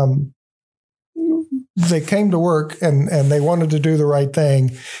they came to work and they wanted to do the right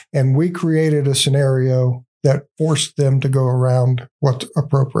thing, and we created a scenario that forced them to go around what's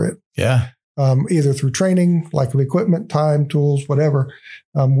appropriate. Yeah. Either through training, lack of equipment, time, tools, whatever.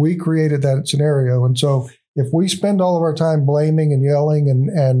 We created that scenario. And so if we spend all of our time blaming and yelling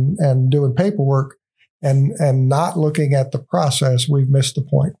and doing paperwork and not looking at the process, we've missed the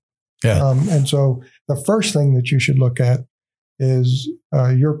point. Yeah. And so the first thing that you should look at is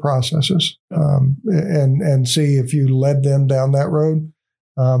your processes and see if you led them down that road.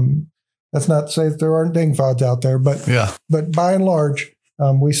 That's not to say that there aren't ding fods out there, but by and large,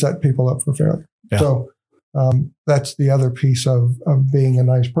 we set people up for failure. Yeah. So that's the other piece of being a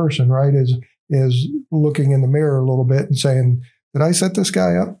nice person, right? Is looking in the mirror a little bit and saying, did I set this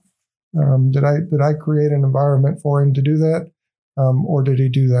guy up? Did I create an environment for him to do that? Or did he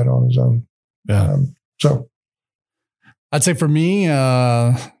do that on his own? Yeah. So I'd say for me,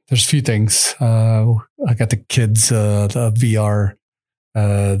 there's a few things. I got the kids, the VR,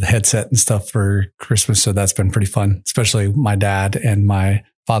 the headset and stuff for Christmas. So that's been pretty fun, especially my dad and my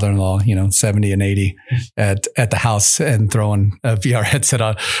father-in-law, 70 and 80 at the house and throwing a VR headset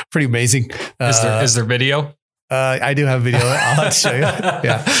on. Pretty amazing. Is there video? I do have a video. I'll have to show you.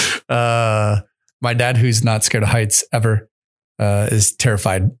 Yeah. My dad, who's not scared of heights ever, is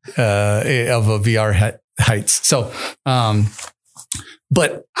terrified of a VR heights. So,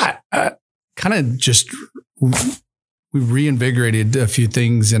 but I kind of just, we reinvigorated a few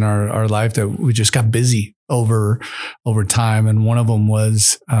things in our life that we just got busy over time. And one of them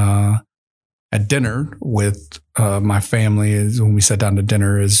was at dinner with my family. Is when we sat down to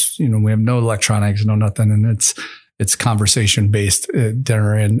dinner is, we have no electronics, no nothing. And it's conversation based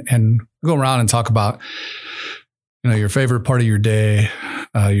dinner and go around and talk about, your favorite part of your day,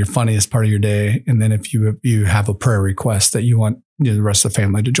 your funniest part of your day. And then if you have a prayer request that you want the rest of the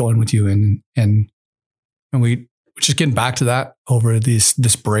family to join with you in, and we just getting back to that over this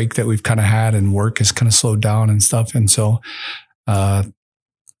break that we've kind of had, and work has kind of slowed down and stuff. And so,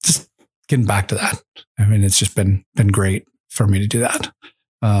 just getting back to that. I mean, it's just been great for me to do that.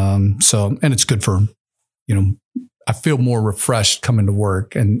 And it's good for, I feel more refreshed coming to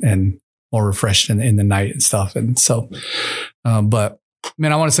work and more refreshed in the night and stuff. And so, but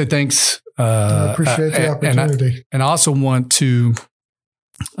man, I want to say thanks. I appreciate the opportunity. And I also want to,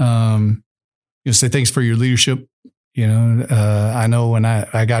 say thanks for your leadership. I know when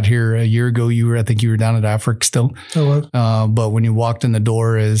I got here a year ago, I think you were down at Africa still. But when you walked in the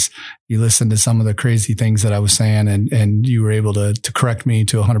door, you listened to some of the crazy things that I was saying, and you were able to correct me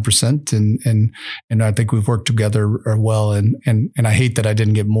to 100%. And I think we've worked together well. And I hate that I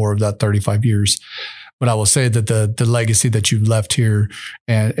didn't get more of that 35 years. But I will say that the legacy that you've left here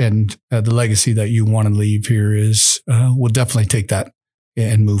and the legacy that you want to leave here we'll definitely take that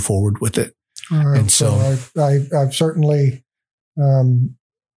and move forward with it. And so I've certainly, I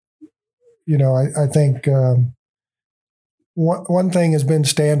think one thing has been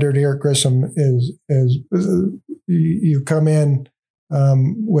standard here at Grissom is you come in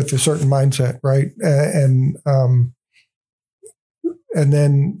with a certain mindset, right? And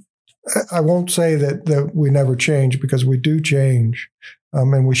then I won't say that we never change, because we do change,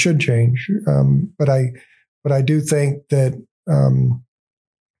 and we should change. But I do think that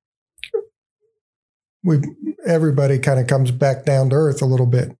everybody kind of comes back down to earth a little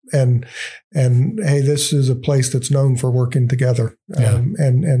bit, and hey, this is a place that's known for working together.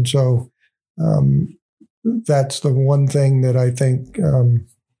 And so that's the one thing that I think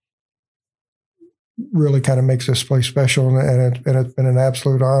really kind of makes this place special. And it's been an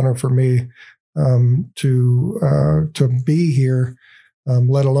absolute honor for me to be here,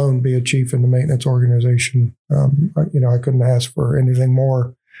 let alone be a chief in the maintenance organization. I couldn't ask for anything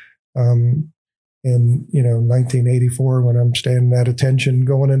more. In 1984, when I'm standing at attention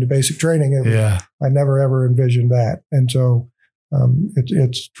going into basic training, I never ever envisioned that, and so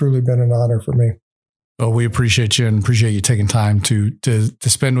it's truly been an honor for me. Well, we appreciate you and appreciate you taking time to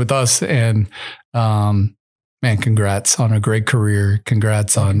spend with us. And man, congrats on a great career.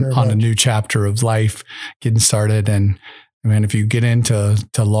 Congrats on a new chapter of life getting started. And man, if you get into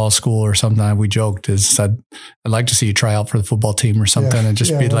law school or something, we joked I'd like to see you try out for the football team or something, and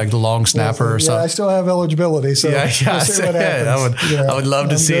just be like the long snapper or something. I still have eligibility, so we'll see what happens. I would love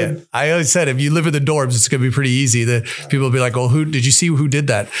to see it. I always said, if you live in the dorms, it's going to be pretty easy. That people will be like, "Oh, who did you see? Who did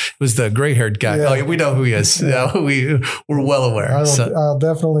that? It was the gray-haired guy." Yeah. Oh, we know who he is. Yeah. We're well aware. I'll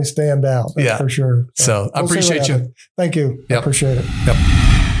definitely stand out. For sure. So I appreciate you. Thank you. Yep. I appreciate it. Yep.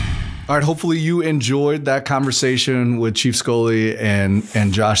 All right. Hopefully you enjoyed that conversation with Chief Scully and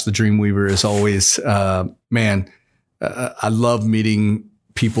Josh the Dreamweaver. As always, I love meeting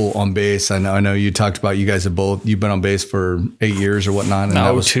people on base. I know you talked about you guys you've been on base for 8 years or whatnot. And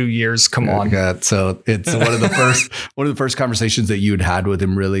that was 2 years. Come on. God. So it's one of the first conversations that you had with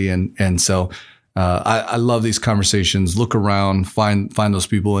him, really. And so I love these conversations. Look around, find those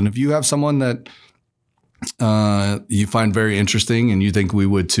people. And if you have someone that you find very interesting and you think we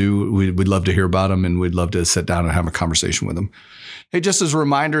would too, we'd love to hear about them, and we'd love to sit down and have a conversation with them. Hey, just as a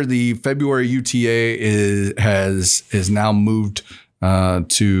reminder, the February UTA is now moved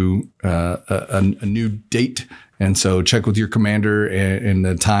to a new date. And so check with your commander and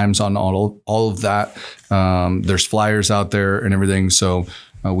the times on all of that. There's flyers out there and everything. So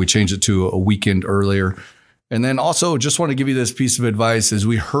we changed it to a weekend earlier. And then also just want to give you this piece of advice. As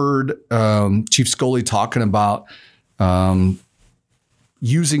we heard Chief Scully talking about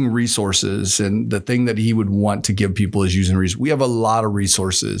using resources, and the thing that he would want to give people is using resources. We have a lot of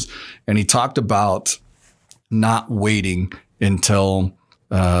resources. And he talked about not waiting until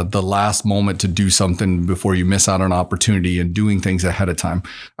the last moment to do something before you miss out on an opportunity, and doing things ahead of time.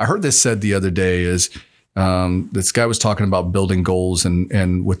 I heard this said the other day is, this guy was talking about building goals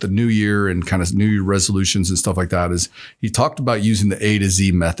and with the new year and kind of new year resolutions and stuff like that, is he talked about using the A to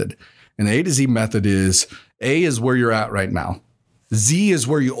Z method. And the A to Z method is, A is where you're at right now. Z is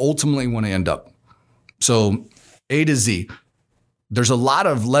where you ultimately want to end up. So A to Z, there's a lot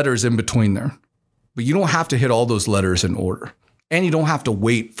of letters in between there, but you don't have to hit all those letters in order. And you don't have to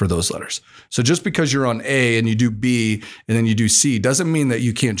wait for those letters. So just because you're on A and you do B and then you do C doesn't mean that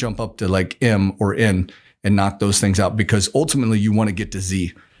you can't jump up to like M or N and knock those things out, because ultimately you want to get to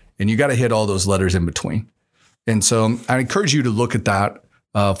Z, and you got to hit all those letters in between. And so I encourage you to look at that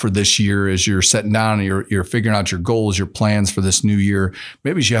for this year as you're sitting down and you're figuring out your goals, your plans for this new year.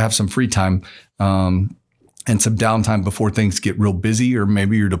 Maybe you have some free time and some downtime before things get real busy, or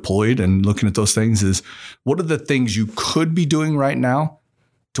maybe you're deployed, and looking at those things is, what are the things you could be doing right now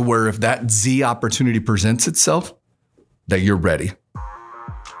to where if that Z opportunity presents itself, that you're ready.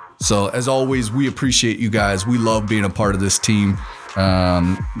 So as always, we appreciate you guys. We love being a part of this team.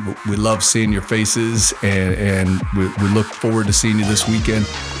 We love seeing your faces, and we look forward to seeing you this weekend.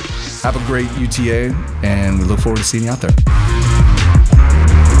 Have a great UTA, and we look forward to seeing you out there.